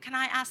do, can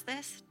I ask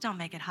this? Don't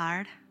make it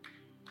hard.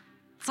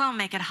 Don't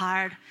make it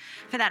hard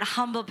for that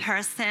humble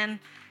person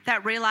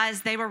that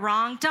realized they were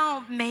wrong.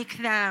 Don't make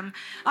them.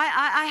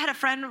 I had a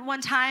friend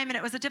one time, and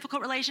it was a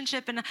difficult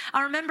relationship, and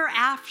I remember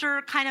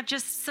after kind of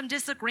just some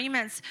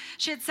disagreements,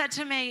 she had said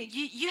to me,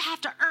 you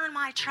have to earn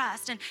my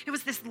trust, and it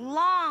was this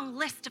long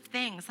list of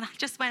things, and I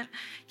just went,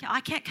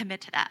 I can't commit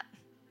to that.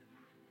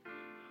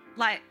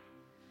 Like,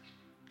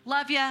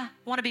 love you,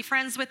 want to be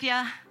friends with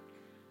you,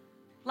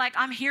 like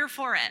I'm here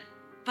for it,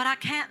 but I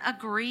can't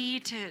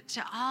agree to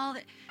all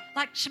that.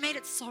 Like, she made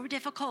it so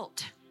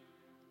difficult.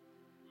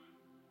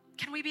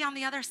 Can we be on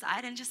the other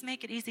side and just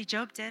make it easy?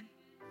 Job did.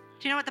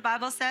 Do you know what the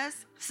Bible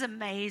says? This is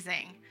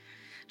amazing.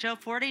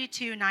 Job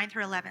 42, 9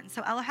 through 11.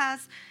 So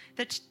Eliphaz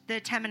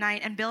the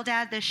Temanite and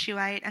Bildad the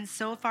Shuhite and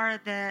Zophar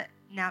the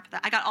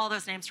Naphthite. I got all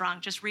those names wrong.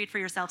 Just read for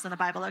yourselves in the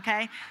Bible,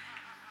 okay?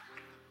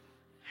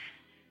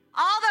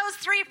 All those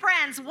three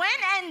friends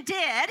went and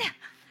did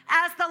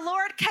as the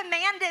Lord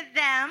commanded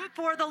them,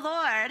 for the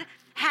Lord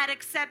had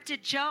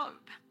accepted Job.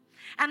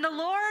 And the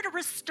Lord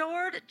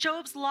restored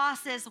Job's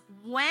losses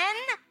when,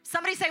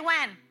 somebody say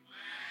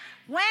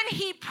when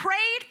he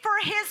prayed for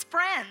his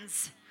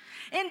friends.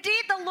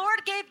 Indeed, the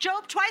Lord gave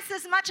Job twice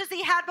as much as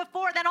he had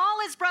before. Then all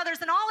his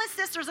brothers and all his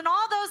sisters and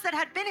all those that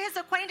had been his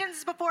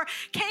acquaintances before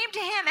came to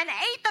him and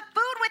ate the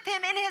food with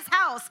him in his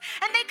house.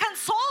 And they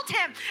consoled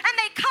him and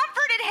they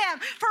comforted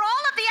him for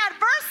all of the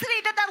adversity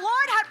that the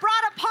Lord had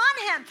brought upon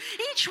him.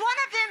 Each one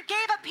of them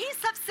gave a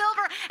piece of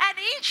silver and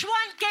each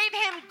one gave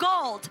him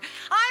gold.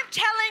 I'm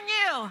telling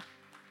you,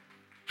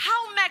 how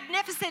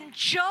magnificent.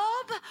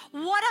 Job,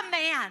 what a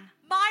man.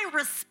 My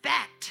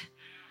respect.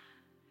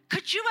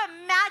 Could you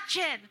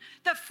imagine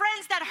the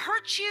friends that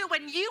hurt you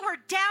when you were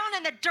down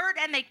in the dirt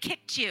and they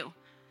kicked you?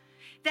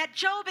 That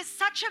Job is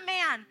such a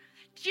man.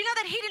 Do you know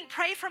that he didn't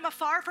pray from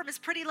afar from his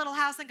pretty little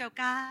house and go,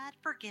 God,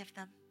 forgive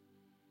them?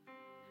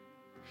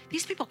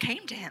 These people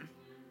came to him.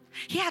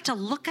 He had to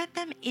look at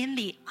them in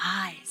the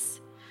eyes.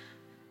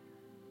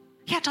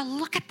 He had to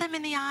look at them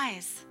in the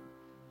eyes.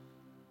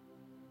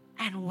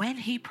 And when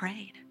he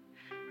prayed,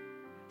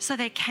 so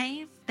they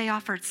came, they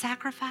offered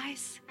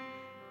sacrifice,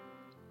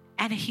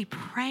 and he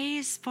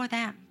prays for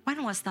them.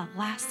 When was the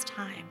last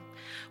time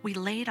we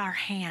laid our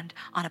hand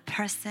on a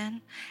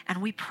person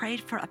and we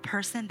prayed for a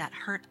person that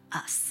hurt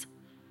us?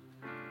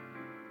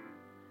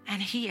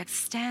 And he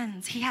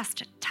extends, he has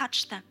to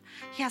touch them.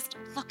 He has to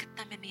look at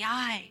them in the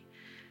eye.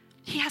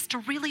 He has to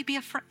really be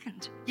a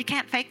friend. You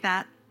can't fake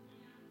that.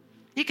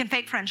 You can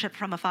fake friendship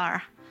from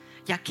afar.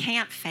 You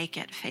can't fake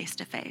it face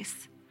to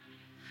face.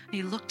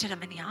 He looked at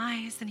him in the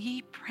eyes and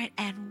he prayed.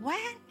 And when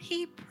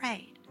he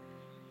prayed,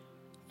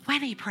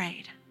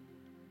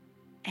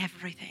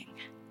 everything.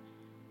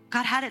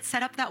 God had it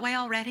set up that way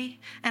already.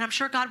 And I'm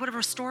sure God would have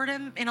restored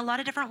him in a lot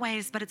of different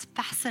ways. But it's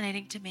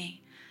fascinating to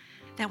me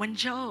that when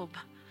Job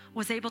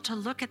was able to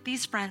look at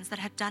these friends that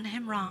had done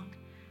him wrong,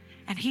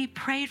 and he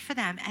prayed for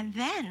them, and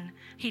then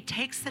he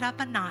takes it up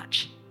a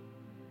notch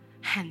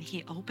and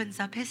he opens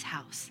up his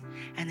house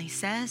and he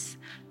says,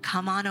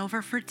 come on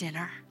over for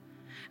dinner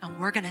and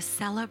we're going to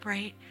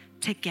celebrate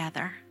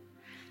together.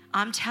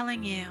 I'm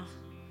telling you,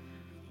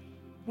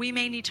 we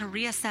may need to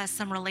reassess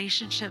some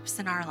relationships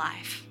in our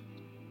life.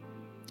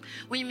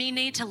 We may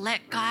need to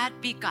let God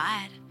be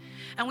God.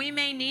 And we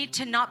may need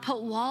to not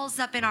put walls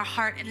up in our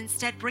heart and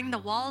instead bring the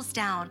walls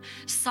down,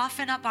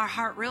 soften up our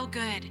heart real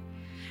good,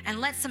 and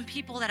let some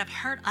people that have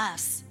hurt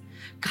us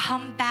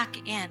come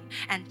back in,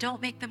 and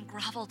don't make them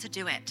grovel to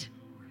do it.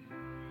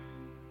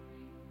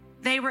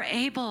 They were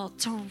able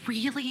to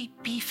really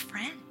be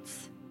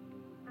friends.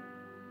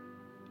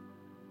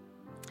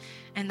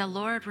 And the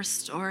Lord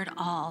restored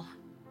all.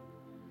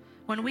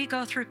 When we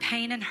go through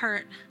pain and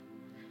hurt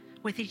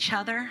with each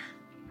other,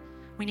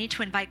 we need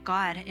to invite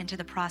God into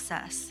the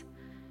process.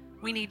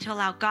 We need to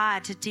allow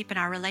God to deepen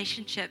our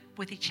relationship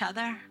with each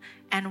other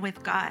and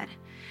with God.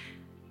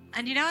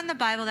 And you know, in the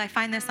Bible, I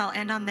find this, I'll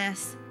end on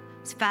this.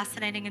 It's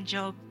fascinating. In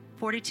Job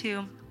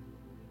 42,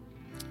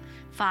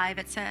 5,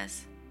 it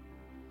says,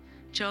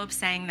 Job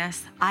saying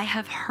this, I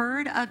have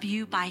heard of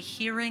you by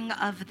hearing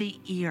of the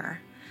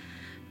ear,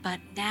 but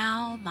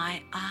now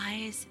my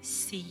eyes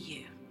see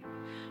you.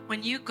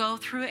 When you go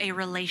through a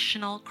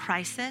relational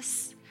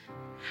crisis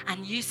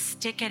and you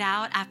stick it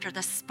out after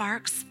the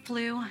sparks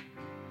flew,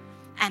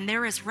 and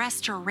there is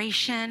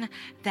restoration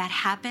that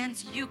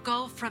happens, you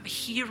go from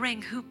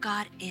hearing who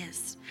God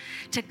is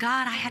to,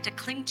 God, I had to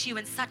cling to you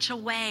in such a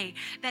way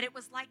that it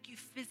was like you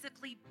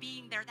physically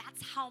being there.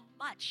 That's how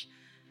much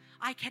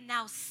I can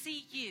now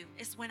see you,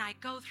 is when I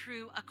go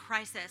through a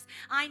crisis.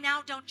 I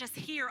now don't just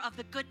hear of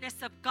the goodness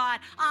of God.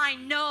 I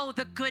know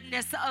the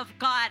goodness of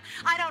God.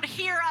 I don't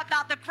hear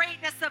about the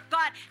greatness of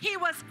God. He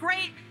was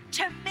great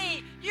to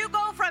me. You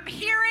go from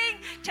hearing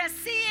to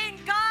seeing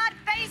God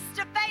face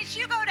to face.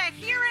 You go to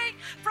hearing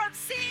from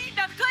seeing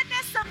the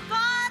goodness of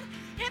God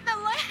in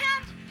the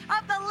land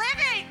of the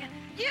living.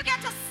 You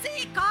get to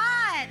see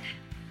God.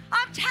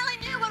 I'm telling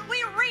you, when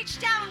we reach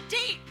down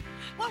deep,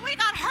 when we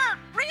got hurt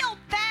real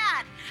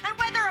bad, and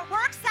whether it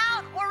works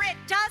out or it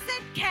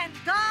doesn't, can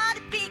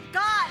God be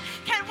God?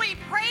 Can we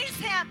praise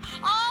him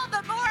all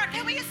the more?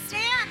 Can we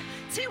stand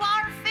to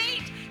our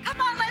feet?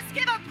 Come on, let's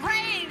give a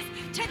praise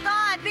to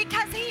God,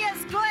 because he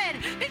is good,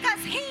 because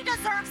he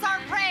deserves our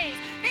praise,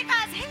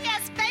 because he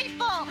is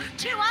faithful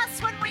to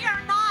us when we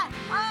are not.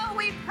 Oh,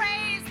 we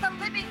praise the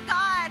living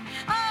God.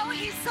 Oh,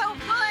 he's so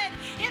good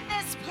in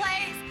this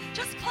place.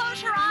 Just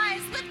close your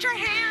eyes, lift your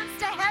hands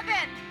to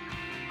heaven.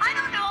 I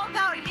don't know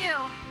about you,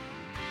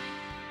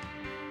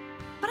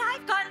 but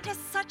I've gotten to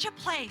such a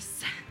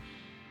place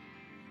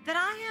that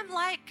I am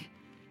like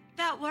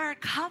that word,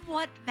 come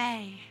what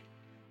may.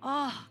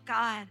 Oh,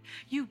 God,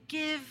 you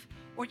give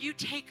or you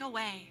take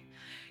away.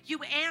 You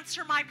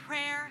answer my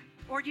prayer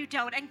or you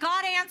don't. And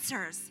God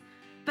answers,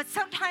 but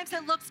sometimes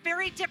it looks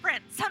very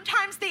different.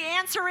 Sometimes the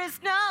answer is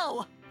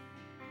no.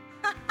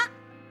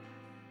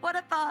 What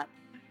a thought.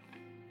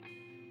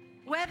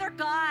 Whether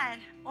God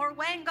or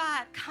when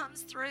God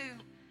comes through,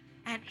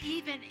 and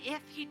even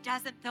if he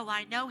doesn't, though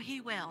I know he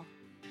will,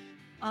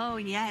 oh,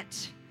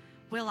 yet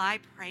will I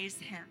praise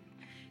him.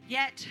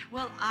 Yet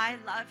will I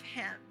love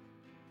him.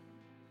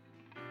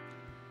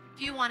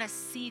 If you want to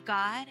see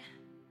God,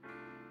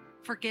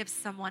 forgive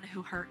someone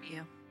who hurt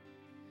you.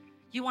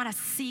 You want to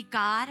see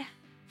God,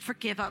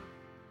 forgive them.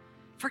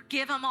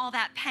 Forgive them all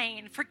that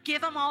pain.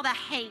 Forgive them all the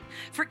hate.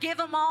 Forgive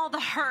them all the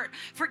hurt.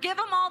 Forgive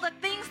them all the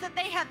things that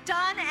they have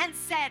done and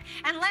said.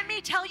 And let me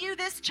tell you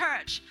this,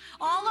 church,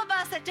 all of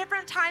us at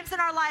different times in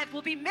our life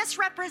will be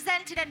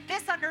misrepresented and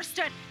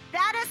misunderstood.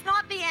 That is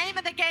not the aim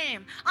of the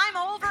game. I'm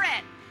over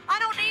it. I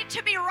don't need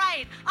to be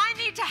right. I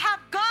need to have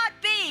God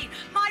be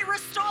my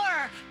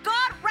restorer.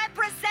 God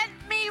represent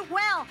me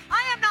well.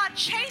 I am not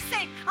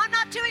chasing. I'm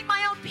not doing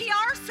my own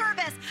PR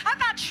service. I'm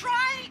not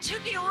trying to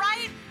be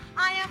right.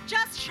 I am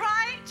just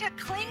trying to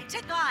cling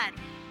to God,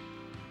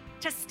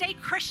 to stay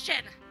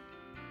Christian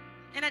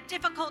in a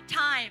difficult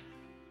time,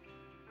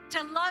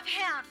 to love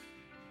him,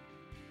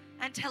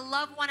 and to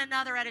love one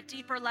another at a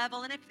deeper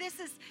level. And if this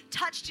has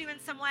touched you in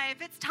some way,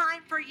 if it's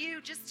time for you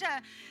just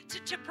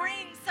to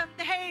bring some,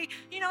 hey,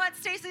 you know what,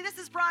 Stacy, this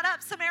has brought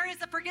up some areas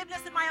of forgiveness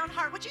in my own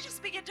heart. Would you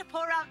just begin to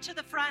pour out to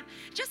the front?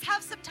 Just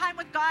have some time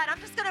with God. I'm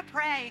just going to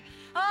pray.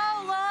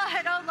 Oh,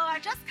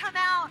 Lord, just come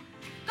out.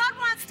 God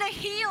wants to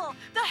heal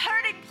the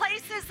hurting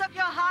places of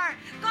your heart.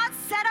 God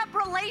set up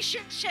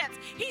relationships.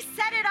 He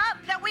set it up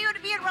that we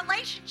would be in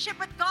relationship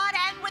with God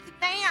and with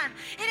man.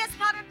 It is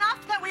not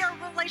enough that we are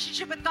in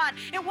relationship with God.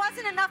 It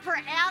wasn't enough for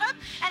Adam,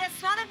 and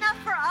it's not enough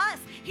for us.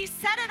 He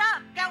set it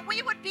up that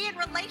we would be in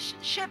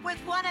relationship with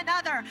one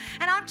another.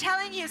 And I'm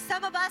telling you,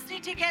 some of us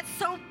need to get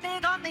so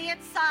big on the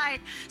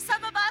inside.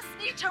 Some of us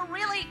need to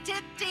really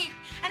dig deep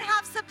and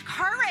have some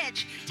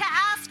courage to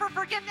ask for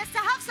forgiveness, to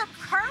have some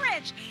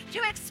courage to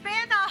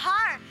expand our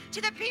heart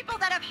to the people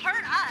that have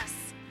hurt us.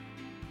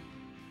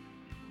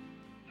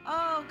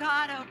 Oh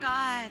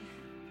God,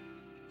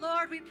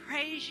 Lord, we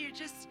praise you.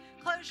 Just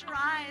close your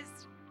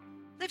eyes,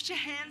 lift your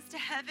hands to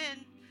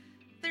heaven.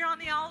 They're on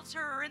the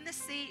altar or in the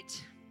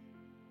seat.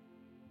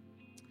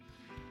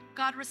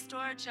 God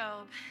restored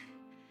Job,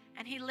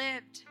 and he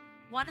lived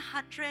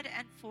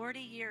 140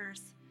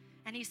 years,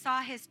 and he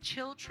saw his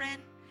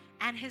children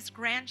and his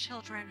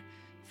grandchildren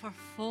for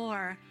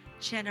 4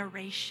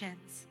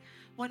 generations.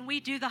 When we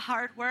do the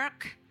hard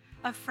work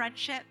of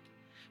friendship,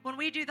 when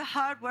we do the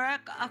hard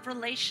work of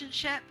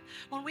relationship,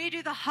 when we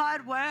do the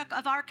hard work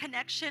of our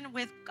connection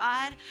with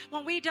God,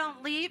 when we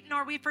don't leave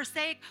nor we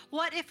forsake,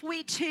 what if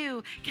we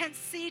too can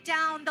see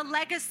down the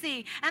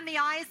legacy and the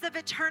eyes of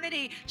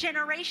eternity,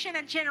 generation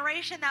and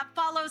generation that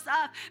follows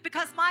up,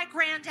 because my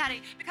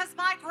granddaddy, because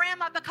my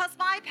grandma, because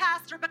my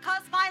pastor,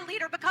 because my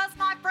leader, because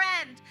my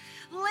friend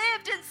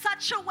lived in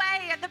such a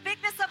way and the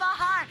bigness of a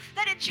heart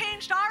that it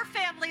changed our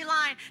family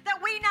line, that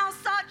we now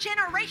saw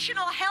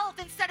generational health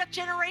instead of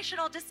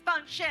generational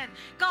dysfunction.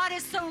 God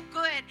is so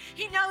good.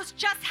 He knows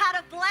just how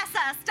to bless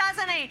us,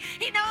 doesn't he?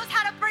 He knows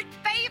how to bring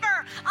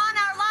favor on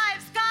our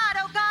lives. God,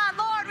 oh God,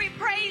 Lord, we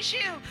praise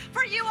you,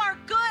 for you are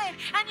good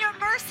and your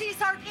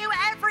mercies are new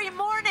every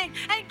morning,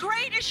 and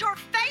great is your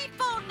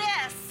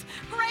faithfulness.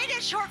 Great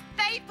is your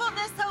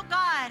faithfulness, oh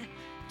God,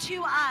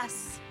 to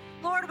us.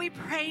 Lord, we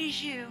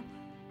praise you.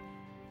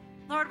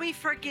 Lord, we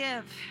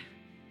forgive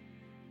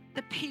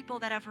the people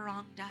that have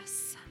wronged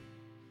us.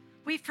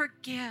 We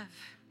forgive.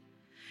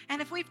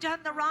 And if we've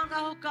done the wrong,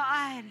 oh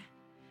God,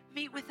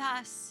 meet with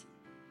us.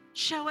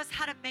 Show us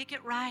how to make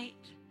it right.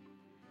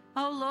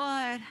 Oh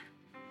Lord,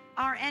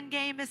 our end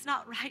game is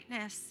not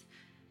rightness.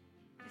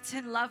 It's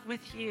in love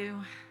with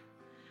you.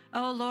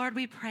 Oh Lord,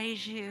 we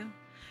praise you.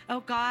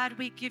 Oh God,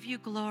 we give you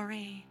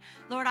glory.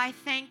 Lord, I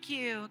thank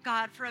you,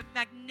 God, for a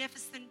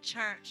magnificent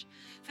church,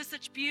 for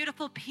such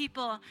beautiful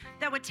people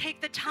that would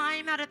take the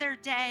time out of their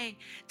day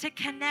to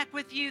connect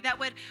with you, that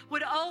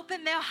would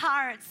open their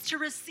hearts to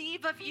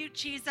receive of you,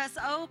 Jesus.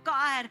 Oh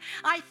God,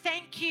 I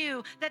thank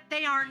you that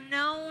they are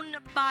known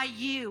by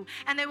you,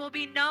 and they will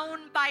be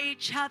known by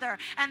each other,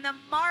 and the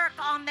mark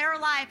on their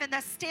life and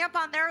the stamp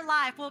on their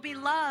life will be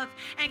love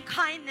and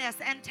kindness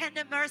and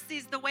tender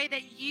mercies, the way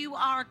that you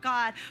are,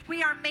 God.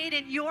 We are made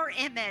in your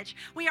image.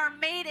 We are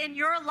made in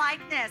your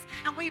likeness,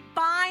 and we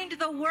bind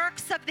the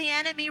works of the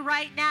enemy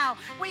right now.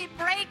 We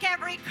break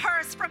every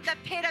curse from the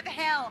pit of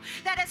hell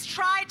that has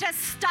tried to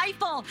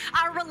stifle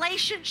our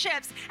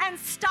relationships and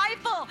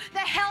stifle the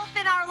health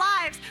in our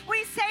lives.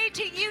 We say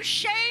to you,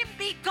 shame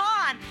be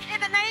gone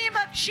in the name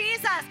of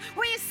Jesus.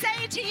 We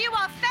say to you,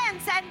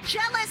 offense and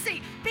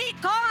jealousy be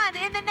gone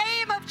in the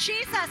name of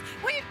Jesus.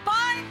 We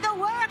bind the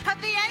work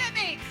of the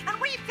enemy, and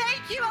we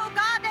thank you, oh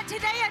God, that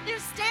today a new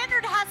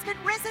standard has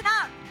been risen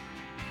up.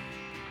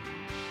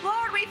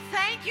 Lord, we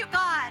thank you,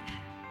 God,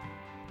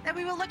 that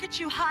we will look at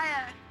you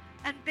higher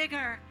and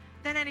bigger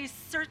than any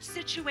search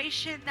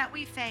situation that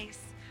we face.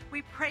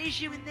 We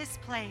praise you in this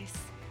place.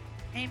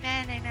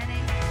 Amen, amen,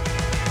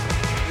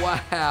 amen.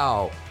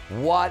 Wow,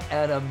 what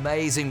an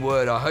amazing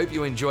word. I hope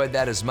you enjoyed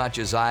that as much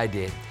as I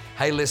did.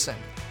 Hey, listen,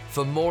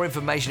 for more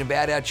information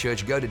about our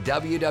church, go to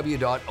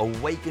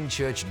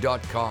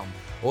www.awakenchurch.com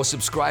or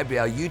subscribe to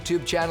our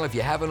YouTube channel if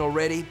you haven't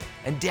already,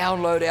 and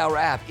download our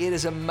app. It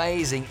is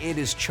amazing. It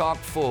is chock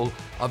full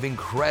of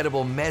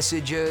incredible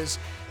messages,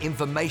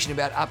 information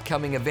about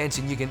upcoming events,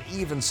 and you can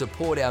even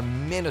support our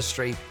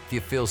ministry if you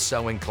feel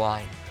so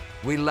inclined.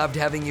 We loved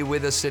having you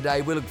with us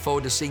today. We look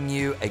forward to seeing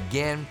you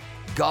again.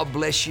 God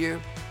bless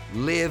you.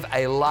 Live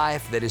a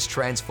life that is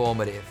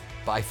transformative.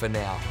 Bye for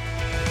now.